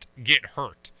get hit, get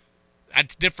hurt.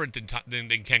 That's different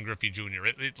than Ken Griffey Jr.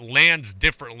 It lands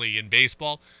differently in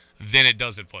baseball than it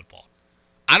does in football.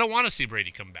 I don't want to see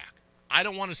Brady come back. I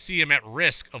don't want to see him at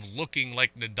risk of looking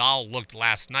like Nadal looked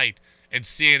last night and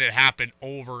seeing it happen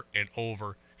over and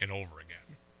over and over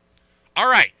again. All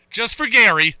right, just for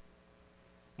Gary,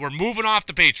 we're moving off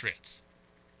the Patriots.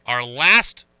 Our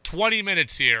last 20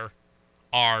 minutes here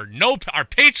are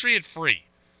Patriot free.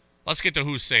 Let's get to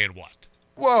who's saying what.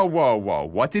 Whoa, whoa, whoa.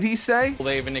 What did he say?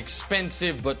 They have an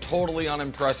expensive but totally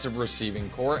unimpressive receiving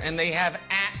core, and they have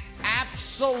at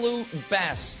absolute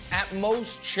best, at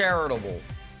most charitable,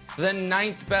 the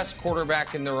 9th best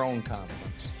quarterback in their own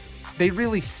conference. They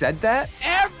really said that?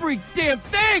 Every damn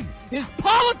thing is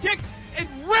politics and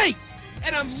race,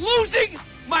 and I'm losing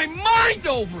my mind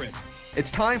over it.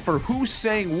 It's time for Who's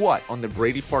Saying What on the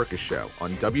Brady Farkas Show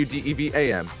on WDEV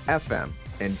AM, FM,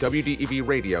 and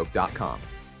WDEVradio.com.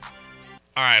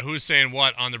 All right, Who's Saying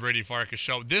What on the Brady Farkas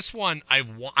Show? This one I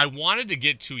wanted to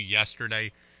get to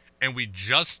yesterday, and we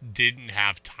just didn't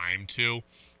have time to.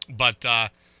 But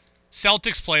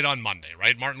Celtics played on Monday,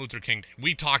 right? Martin Luther King Day.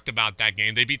 We talked about that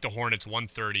game. They beat the Hornets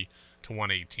 130-118.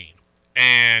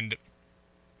 And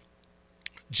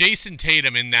Jayson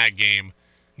Tatum in that game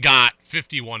got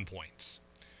 51 points.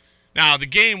 Now, the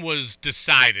game was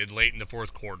decided late in the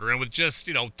fourth quarter, and with just,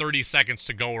 30 seconds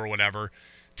to go or whatever,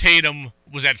 Tatum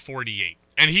was at 48.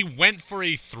 And he went for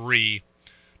a three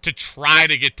to try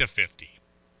to get to 50.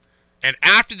 And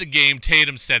after the game,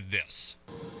 Tatum said this.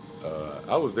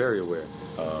 I was very aware.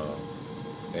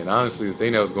 And honestly, the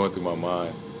thing that was going through my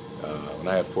mind when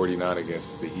I had 49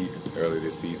 against the Heat earlier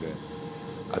this season,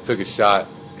 I took a shot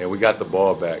and we got the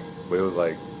ball back, but it was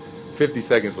like 50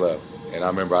 seconds left. And I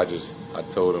remember I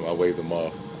told him, I waved him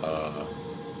off. I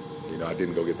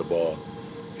didn't go get the ball.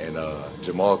 And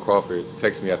Jamal Crawford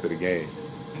texted me after the game.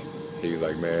 He was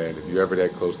like, man, if you're ever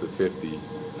that close to 50,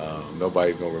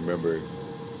 nobody's going to remember,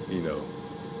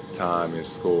 time and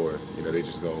score. They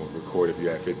just going to record if you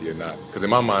had 50 or not. Because in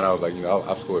my mind, I was like,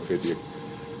 I've scored 50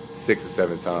 6 or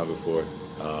 7 times before.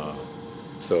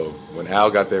 So when Al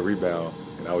got that rebound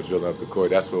and I was dribbling up the court,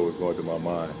 that's what was going through my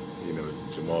mind.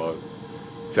 Jamal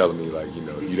telling me, like,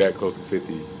 if you're that close to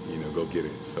 50, go get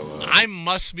it. So I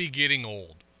must be getting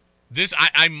old.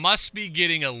 I must be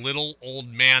getting a little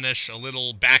old manish, a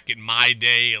little back in my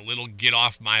day, a little get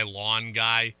off my lawn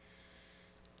guy.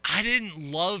 I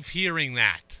didn't love hearing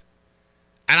that.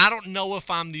 And I don't know if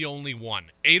I'm the only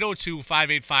one.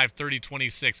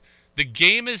 802-585-3026. The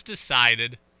game is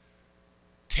decided.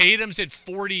 Tatum's at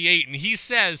 48, and he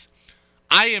says,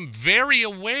 I am very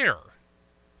aware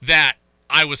that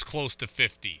I was close to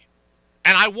 50.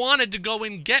 And I wanted to go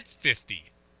and get 50.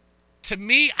 To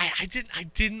me, I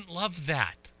didn't love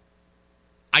that.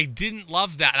 I didn't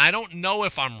love that. And I don't know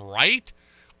if I'm right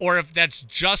or if that's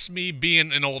just me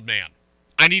being an old man.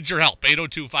 I need your help.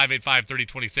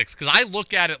 802-585-3026. Because I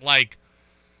look at it like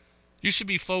you should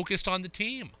be focused on the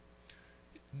team.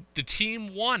 The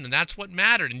team won, and that's what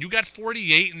mattered. And you got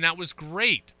 48, and that was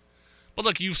great. But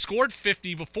look, you've scored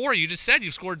 50 before. You just said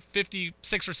you've scored 50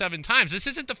 6 or 7 times. This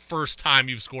isn't the first time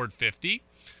you've scored 50.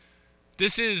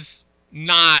 This is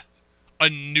not a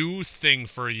new thing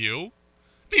for you.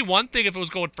 It'd be one thing if it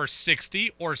was going for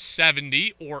 60 or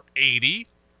 70 or 80.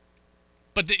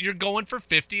 But that you're going for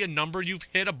 50, a number you've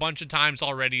hit a bunch of times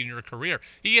already in your career.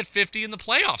 He hit 50 in the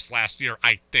playoffs last year,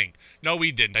 I think. No,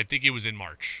 he didn't. I think it was in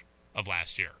March of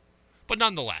last year. But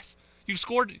nonetheless, you've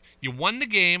scored. You won the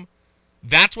game.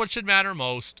 That's what should matter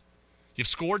most. You've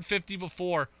scored 50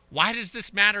 before. Why does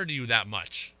this matter to you that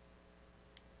much?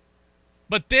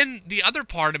 But then the other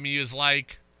part of me is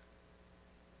like,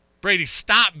 Brady,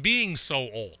 stop being so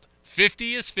old.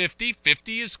 50 is 50.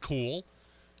 50 is cool.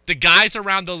 The guys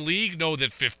around the league know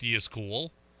that 50 is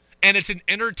cool. And it's an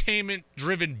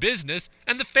entertainment-driven business,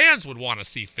 and the fans would want to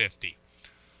see 50.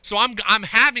 So I'm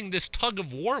having this tug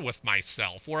of war with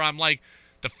myself where I'm like,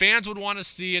 the fans would want to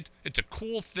see it. It's a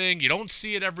cool thing. You don't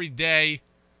see it every day.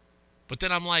 But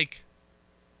then I'm like,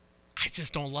 I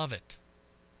just don't love it.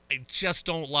 I just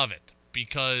don't love it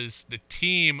because the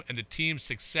team and the team's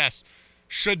success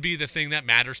should be the thing that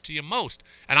matters to you most.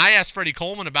 And I asked Freddie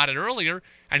Coleman about it earlier,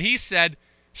 and he said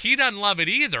he doesn't love it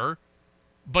either,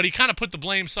 but he kind of put the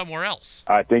blame somewhere else.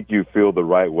 I think you feel the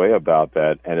right way about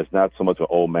that, and it's not so much an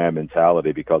old man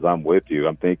mentality because I'm with you.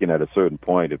 I'm thinking at a certain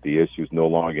point, if the issue is no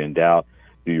longer in doubt,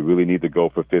 do you really need to go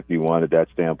for 51 at that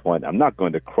standpoint? I'm not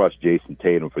going to crush Jayson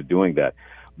Tatum for doing that.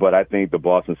 But I think the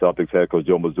Boston Celtics head coach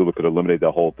Joe Mazzulla could eliminate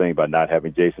the whole thing by not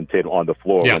having Jayson Tatum on the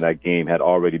floor when that game had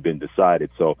already been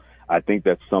decided. So I think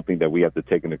that's something that we have to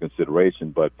take into consideration.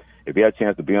 But if you have a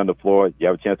chance to be on the floor, you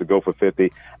have a chance to go for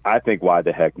 50, I think why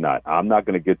the heck not? I'm not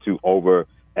going to get too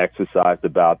over-exercised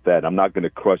about that. I'm not going to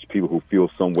crush people who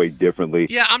feel some way differently.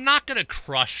 Yeah, I'm not going to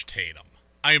crush Tatum.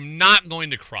 I am not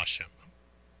going to crush him.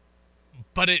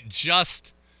 But it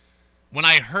just when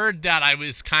I heard that, I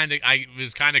was kind of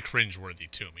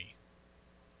cringeworthy to me.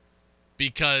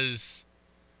 Because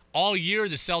all year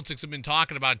the Celtics have been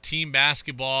talking about team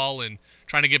basketball and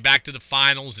trying to get back to the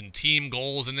finals and team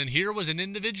goals, and then here was an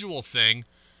individual thing.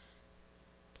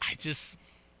 I just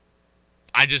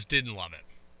didn't love it.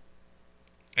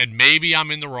 And maybe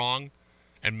I'm in the wrong,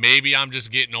 and maybe I'm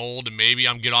just getting old, and maybe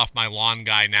I'm get off my lawn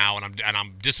guy now, and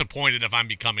I'm disappointed if I'm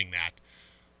becoming that.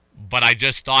 But I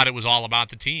just thought it was all about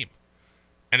the team.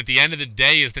 And at the end of the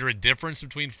day, is there a difference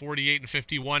between 48 and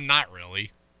 51? Not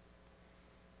really.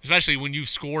 Especially when you've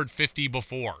scored 50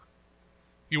 before.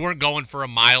 You weren't going for a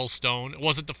milestone. It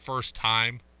wasn't the first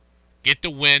time. Get the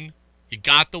win. You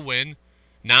got the win.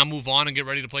 Now move on and get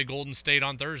ready to play Golden State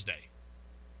on Thursday.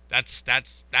 That's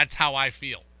how I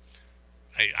feel.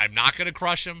 I'm not going to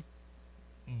crush him,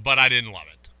 but I didn't love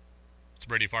it. It's the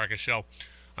Brady Farkas Show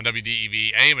on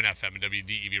WDEV, AM and FM, and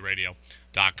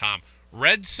WDEVradio.com.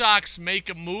 Red Sox make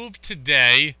a move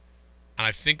today, and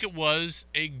I think it was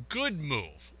a good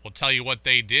move. We'll tell you what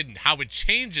they did and how it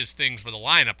changes things for the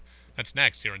lineup. That's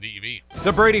next here on DEV.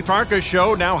 The Brady Farkas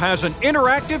Show now has an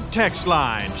interactive text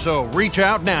line, so reach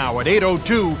out now at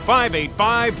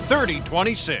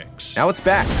 802-585-3026. Now it's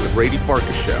back to the Brady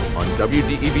Farkas Show on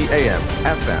WDEV AM,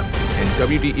 FM, and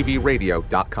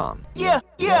WDEVradio.com. Yeah.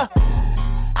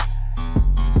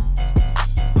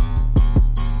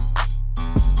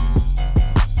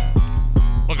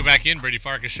 Welcome back in, Brady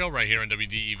Farkas Show right here on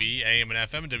WDEV, AM and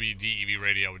FM, and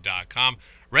WDEVradio.com.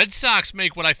 Red Sox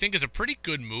make what I think is a pretty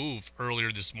good move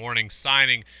earlier this morning,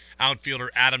 signing outfielder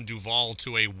Adam Duvall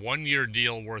to a one-year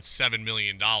deal worth $7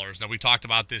 million. Now, we talked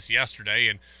about this yesterday,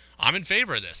 and I'm in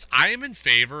favor of this. I am in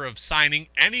favor of signing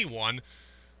anyone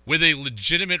with a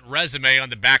legitimate resume on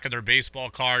the back of their baseball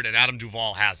card, and Adam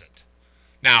Duvall has it.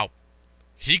 Now,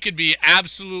 he could be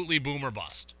absolutely boom or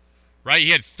bust. Right,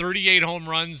 he had 38 home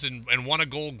runs and won a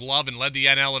Gold Glove and led the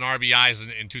NL in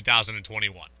RBIs in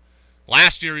 2021.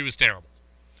 Last year, he was terrible.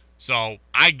 So,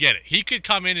 I get it. He could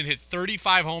come in and hit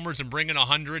 35 homers and bring in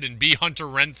 100 and be Hunter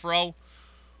Renfroe,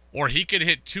 or he could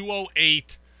hit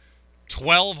 208,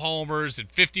 12 homers and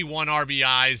 51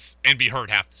 RBIs and be hurt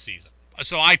half the season.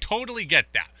 So, I totally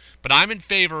get that. But I'm in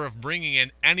favor of bringing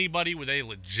in anybody with a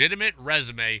legitimate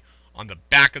resume on the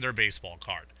back of their baseball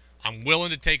card. I'm willing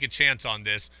to take a chance on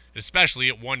this, especially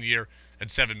at 1 year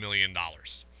and $7 million.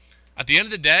 At the end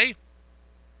of the day,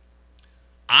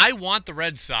 I want the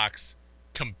Red Sox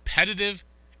competitive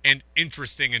and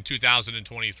interesting in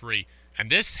 2023,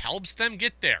 and this helps them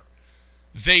get there.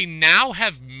 They now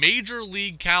have major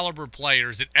league caliber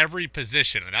players at every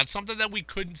position, and that's something that we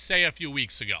couldn't say a few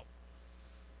weeks ago.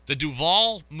 The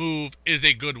Duvall move is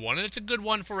a good one, and it's a good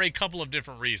one for a couple of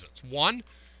different reasons. One,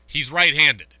 he's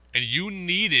right-handed. And you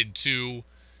needed to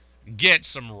get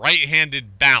some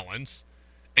right-handed balance,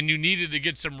 and you needed to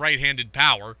get some right-handed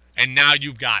power, and now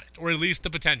you've got it, or at least the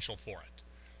potential for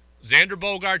it. Xander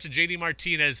Bogaerts and JD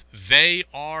Martinez, they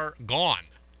are gone.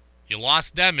 You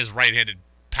lost them as right-handed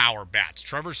power bats.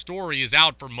 Trevor Story is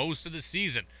out for most of the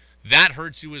season. That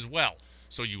hurts you as well.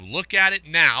 So you look at it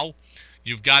now,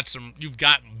 you've got some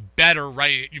better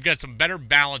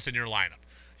balance in your lineup.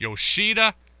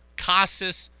 Yoshida,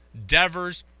 Casas,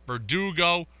 Devers,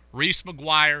 Verdugo, Reese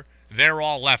McGuire, they're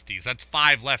all lefties. That's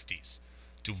 5 lefties.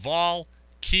 Duvall,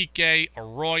 Kike,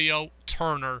 Arroyo,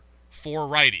 Turner, 4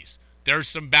 righties. There's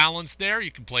some balance there.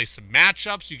 You can play some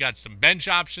matchups. You got some bench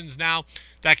options now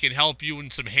that can help you in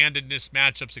some handedness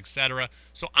matchups, etc.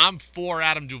 So I'm for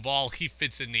Adam Duvall. He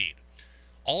fits a need.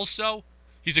 Also,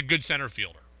 he's a good center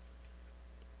fielder.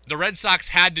 The Red Sox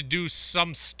had to do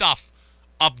some stuff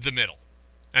up the middle.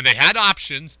 And they had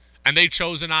options, and they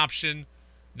chose an option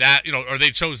that, or they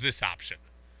chose this option.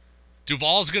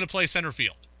 Duvall's going to play center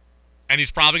field, and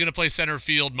he's probably going to play center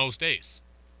field most days.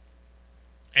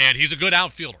 And he's a good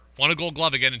outfielder. Won a Gold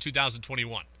Glove again in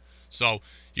 2021. So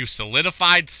you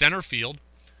solidified center field.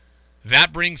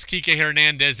 That brings Kike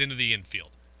Hernandez into the infield.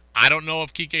 I don't know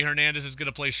if Kike Hernandez is going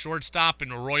to play shortstop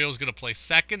and Arroyo is going to play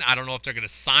second. I don't know if they're going to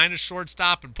sign a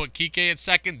shortstop and put Kike at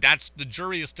second. The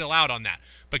jury is still out on that.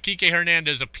 But Kike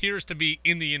Hernandez appears to be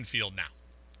in the infield now.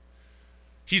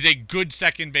 He's a good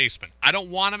second baseman. I don't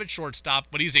want him at shortstop,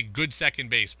 but he's a good second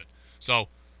baseman. So,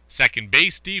 second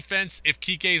base defense, if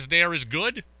Kike's there, is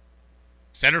good.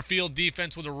 Center field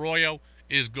defense with Arroyo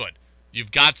is good.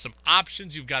 You've got some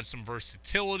options, you've got some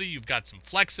versatility, you've got some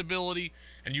flexibility,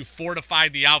 and you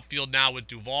fortified the outfield now with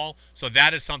Duvall. So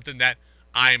that is something that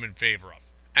I am in favor of.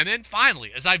 And then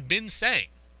finally, as I've been saying,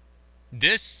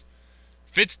 this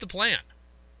fits the plan.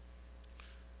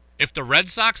 If the Red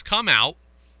Sox come out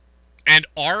and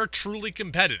are truly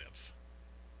competitive,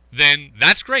 then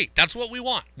that's great. That's what we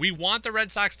want. We want the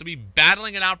Red Sox to be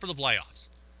battling it out for the playoffs.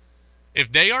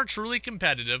 If they are truly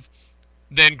competitive,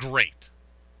 then great.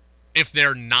 If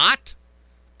they're not,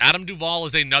 Adam Duvall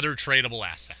is another tradable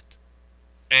asset.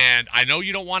 And I know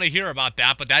you don't want to hear about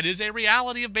that, but that is a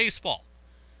reality of baseball.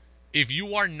 If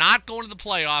you are not going to the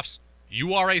playoffs,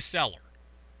 you are a seller.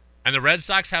 And the Red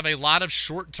Sox have a lot of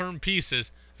short-term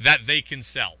pieces that they can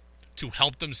sell to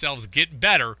help themselves get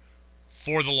better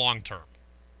for the long term.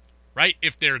 Right?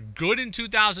 If they're good in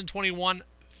 2021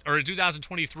 or in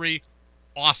 2023,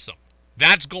 awesome.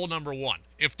 That's goal number one.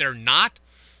 If they're not,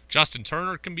 Justin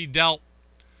Turner can be dealt,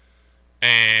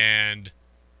 and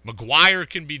McGuire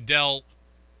can be dealt,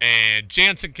 and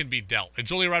Jansen can be dealt, and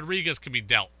Joely Rodriguez can be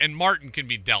dealt, and Martin can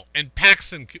be dealt, and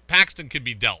Paxton can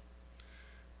be dealt.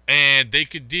 And they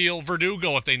could deal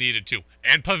Verdugo if they needed to,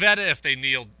 and Pivetta if they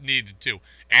needed to,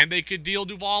 and they could deal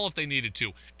Duvall if they needed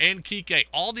to, and Kike.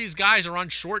 All these guys are on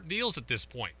short deals at this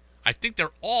point. I think they're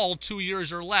all 2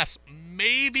 years or less.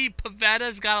 Maybe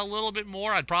Pivetta's got a little bit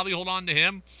more. I'd probably hold on to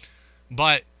him.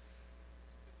 But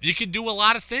you can do a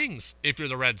lot of things if you're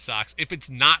the Red Sox if it's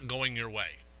not going your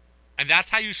way. And that's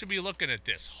how you should be looking at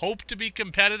this. Hope to be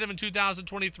competitive in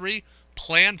 2023.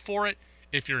 Plan for it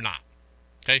if you're not.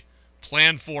 Okay?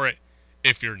 Plan for it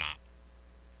if you're not.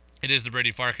 It is the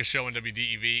Brady Farkas Show on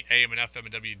WDEV, AM and FM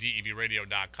at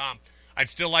WDEVradio.com. I'd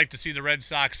still like to see the Red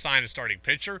Sox sign a starting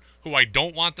pitcher. Who I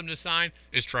don't want them to sign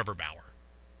is Trevor Bauer.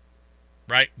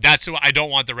 Right? That's who I don't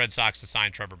want the Red Sox to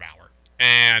sign, Trevor Bauer.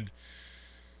 And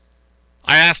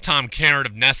I asked Tom Caron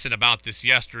of Nesson about this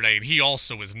yesterday, and he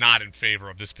also is not in favor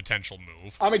of this potential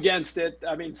move. I'm against it.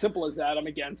 I mean, simple as that. I'm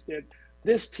against it.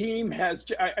 This team has,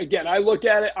 again, I look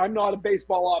at it, I'm not a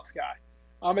baseball ops guy.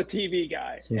 I'm a TV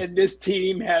guy. And this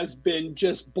team has been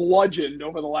just bludgeoned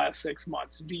over the last 6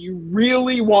 months. Do you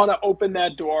really want to open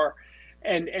that door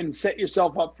and set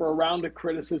yourself up for a round of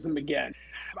criticism again?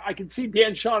 I can see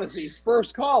Dan Shaughnessy's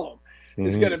first column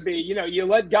is going to be, you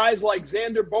let guys like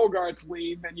Xander Bogaerts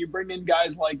leave and you bring in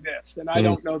guys like this. And I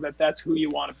don't know that that's who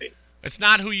you want to be. It's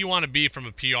not who you want to be from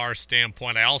a PR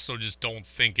standpoint. I also just don't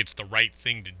think it's the right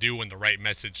thing to do and the right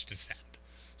message to send.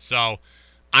 So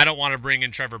I don't want to bring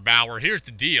in Trevor Bauer. Here's the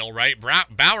deal, right?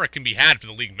 Bauer can be had for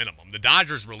the league minimum. The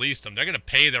Dodgers released him. They're going to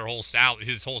pay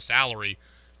his whole salary,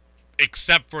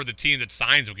 except for the team that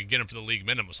signs him can get him for the league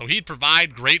minimum. So he'd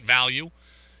provide great value.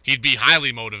 He'd be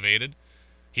highly motivated.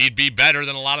 He'd be better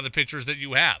than a lot of the pitchers that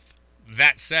you have.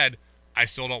 That said, I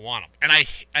still don't want him.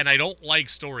 And I don't like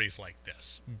stories like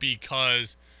this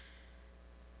because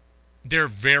they're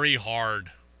very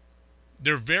hard.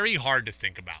 They're very hard to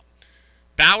think about.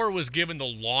 Bauer was given the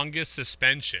longest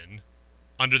suspension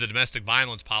under the domestic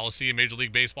violence policy in Major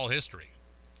League Baseball history.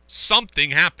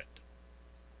 Something happened.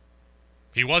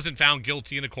 He wasn't found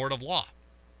guilty in a court of law.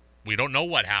 We don't know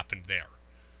what happened there.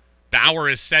 Bauer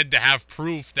is said to have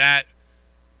proof that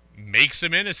makes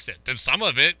him innocent, and some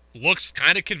of it looks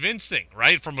kind of convincing,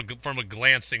 right, from a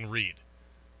glancing read.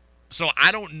 So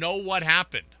I don't know what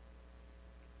happened.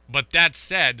 But that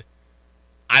said,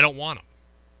 I don't want him.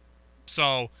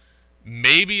 So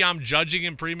maybe I'm judging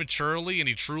him prematurely and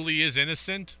he truly is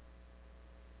innocent.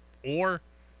 Or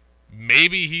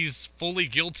maybe he's fully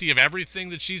guilty of everything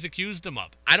that she's accused him of.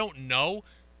 I don't know.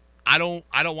 I don't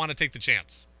want to take the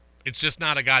chance. It's just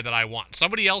not a guy that I want.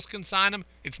 Somebody else can sign him.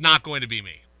 It's not going to be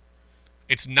me.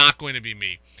 It's not going to be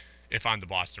me if I'm the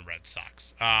Boston Red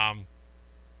Sox. I'm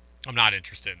not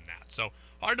interested in that. So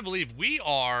hard to believe we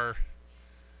are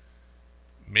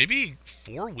maybe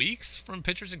 4 weeks from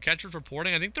pitchers and catchers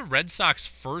reporting. I think the Red Sox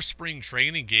first spring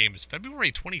training game is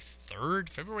February 23rd,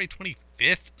 February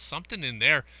 25th, something in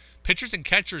there. Pitchers and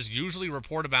catchers usually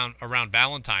report about around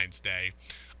Valentine's Day.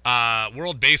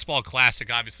 World Baseball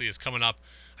Classic obviously is coming up.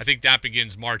 I think that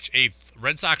begins March 8th.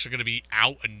 Red Sox are going to be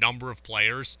out a number of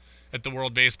players at the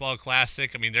World Baseball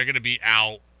Classic. I mean, they're going to be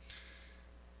out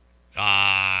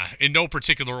in no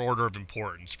particular order of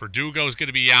importance. Verdugo's going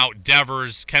to be out.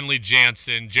 Devers, Kenley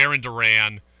Jansen, Jarren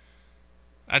Duran.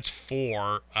 That's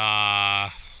 4.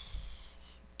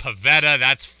 Pivetta,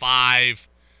 that's 5.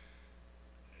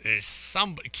 There's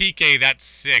some Kike, that's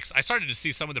 6. I started to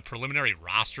see some of the preliminary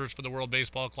rosters for the World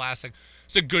Baseball Classic.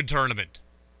 It's a good tournament.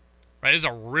 Right? It's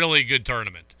a really good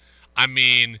tournament. I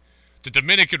mean, the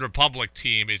Dominican Republic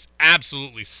team is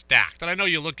absolutely stacked. And I know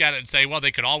you look at it and say, well, they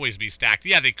could always be stacked.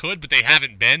 Yeah, they could, but they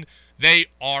haven't been. They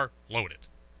are loaded.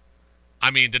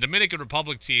 I mean, the Dominican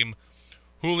Republic team,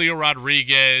 Julio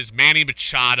Rodriguez, Manny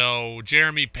Machado,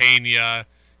 Jeremy Pena,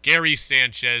 Gary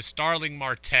Sanchez, Starling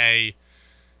Marte.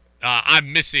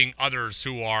 I'm missing others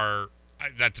who are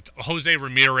Jose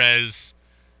Ramirez.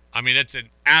 I mean, it's an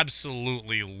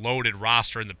absolutely loaded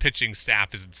roster, and the pitching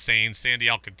staff is insane. Sandy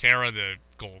Alcantara, the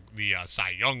Cy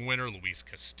Young winner, Luis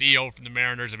Castillo from the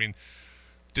Mariners. I mean,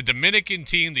 the Dominican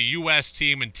team, the U.S.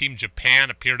 team, and Team Japan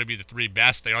appear to be the three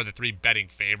best. They are the three betting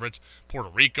favorites. Puerto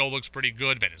Rico looks pretty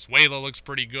good. Venezuela looks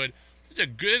pretty good. It's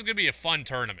going to be a fun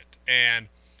tournament, and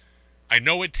I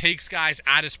know it takes guys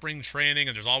out of spring training,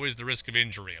 and there's always the risk of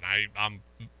injury, and I'm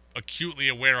acutely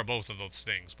aware of both of those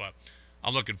things, but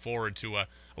I'm looking forward to a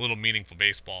little meaningful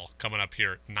baseball coming up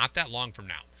here not that long from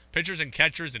now. Pitchers and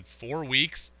catchers in 4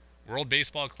 weeks, World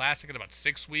Baseball Classic in about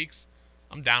 6 weeks.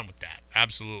 I'm down with that.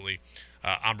 Absolutely.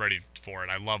 I'm ready for it.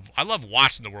 I love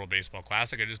watching the World Baseball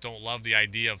Classic. I just don't love the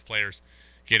idea of players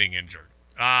getting injured.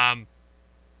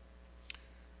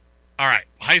 All right,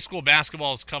 high school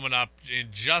basketball is coming up in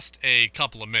just a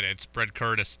couple of minutes. Brett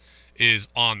Curtis is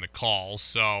on the call,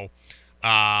 so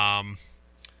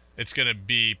it's going to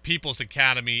be People's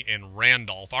Academy in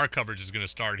Randolph. Our coverage is going to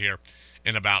start here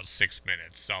in about 6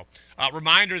 minutes. So,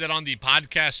 reminder that on the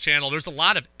podcast channel, there's a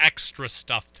lot of extra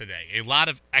stuff today.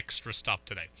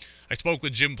 I spoke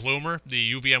with Jim Plumer,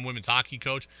 the UVM women's hockey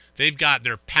coach. They've got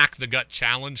their Pack the Gut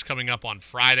challenge coming up on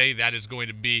Friday. That is going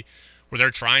to be where they're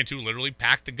trying to literally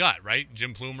pack the gut, right?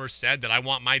 Jim Plumer said that I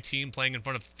want my team playing in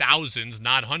front of thousands,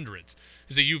 not hundreds.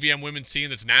 It's a UVM women's team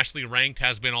that's nationally ranked,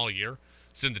 has been all year.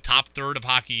 It's in the top third of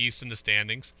Hockey East in the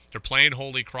standings. They're playing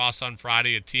Holy Cross on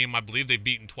Friday, a team I believe they've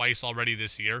beaten twice already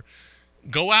this year.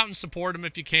 Go out and support them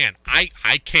if you can. I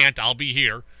can't. I'll be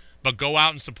here. But go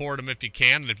out and support them if you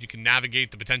can, and if you can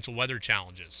navigate the potential weather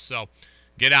challenges. So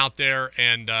get out there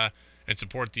and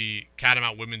support the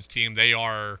Catamount women's team. They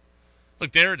are...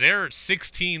 Look, they're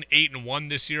 16-8-1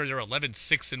 this year. They're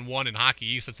 11-6-1 in Hockey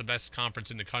East. That's the best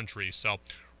conference in the country. So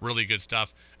really good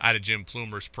stuff out of Jim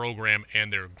Plumer's program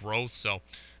and their growth. So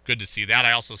good to see that.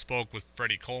 I also spoke with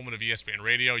Freddie Coleman of ESPN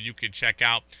Radio. You can check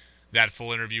out that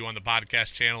full interview on the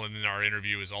podcast channel, and then our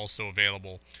interview is also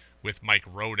available with Mike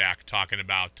Rodak talking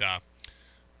about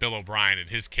Bill O'Brien and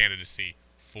his candidacy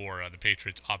for the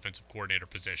Patriots offensive coordinator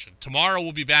position. Tomorrow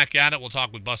we'll be back at it. We'll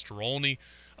talk with Buster Olney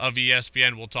of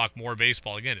ESPN. We'll talk more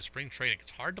baseball. Again, it's spring training.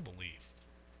 It's hard to believe.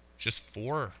 Just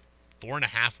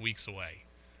 4.5 weeks away.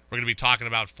 We're going to be talking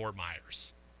about Fort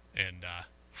Myers. And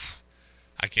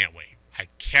I can't wait. I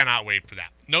cannot wait for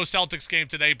that. No Celtics game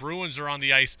today. Bruins are on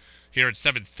the ice here at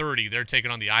 7:30. They're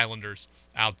taking on the Islanders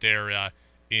out there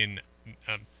in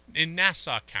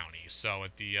Nassau County. So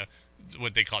at the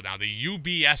what they call it now, the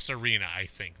UBS Arena, I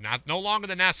think. No longer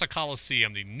the Nassau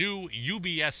Coliseum, the new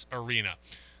UBS Arena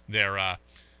there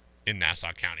in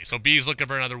Nassau County. So Bees looking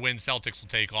for another win. Celtics will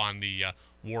take on the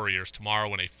Warriors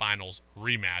tomorrow in a finals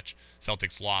rematch.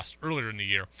 Celtics lost earlier in the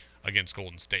year against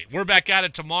Golden State. We're back at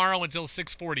it tomorrow until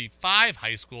 6:45.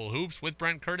 High School Hoops with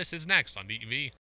Brent Curtis is next on DEV.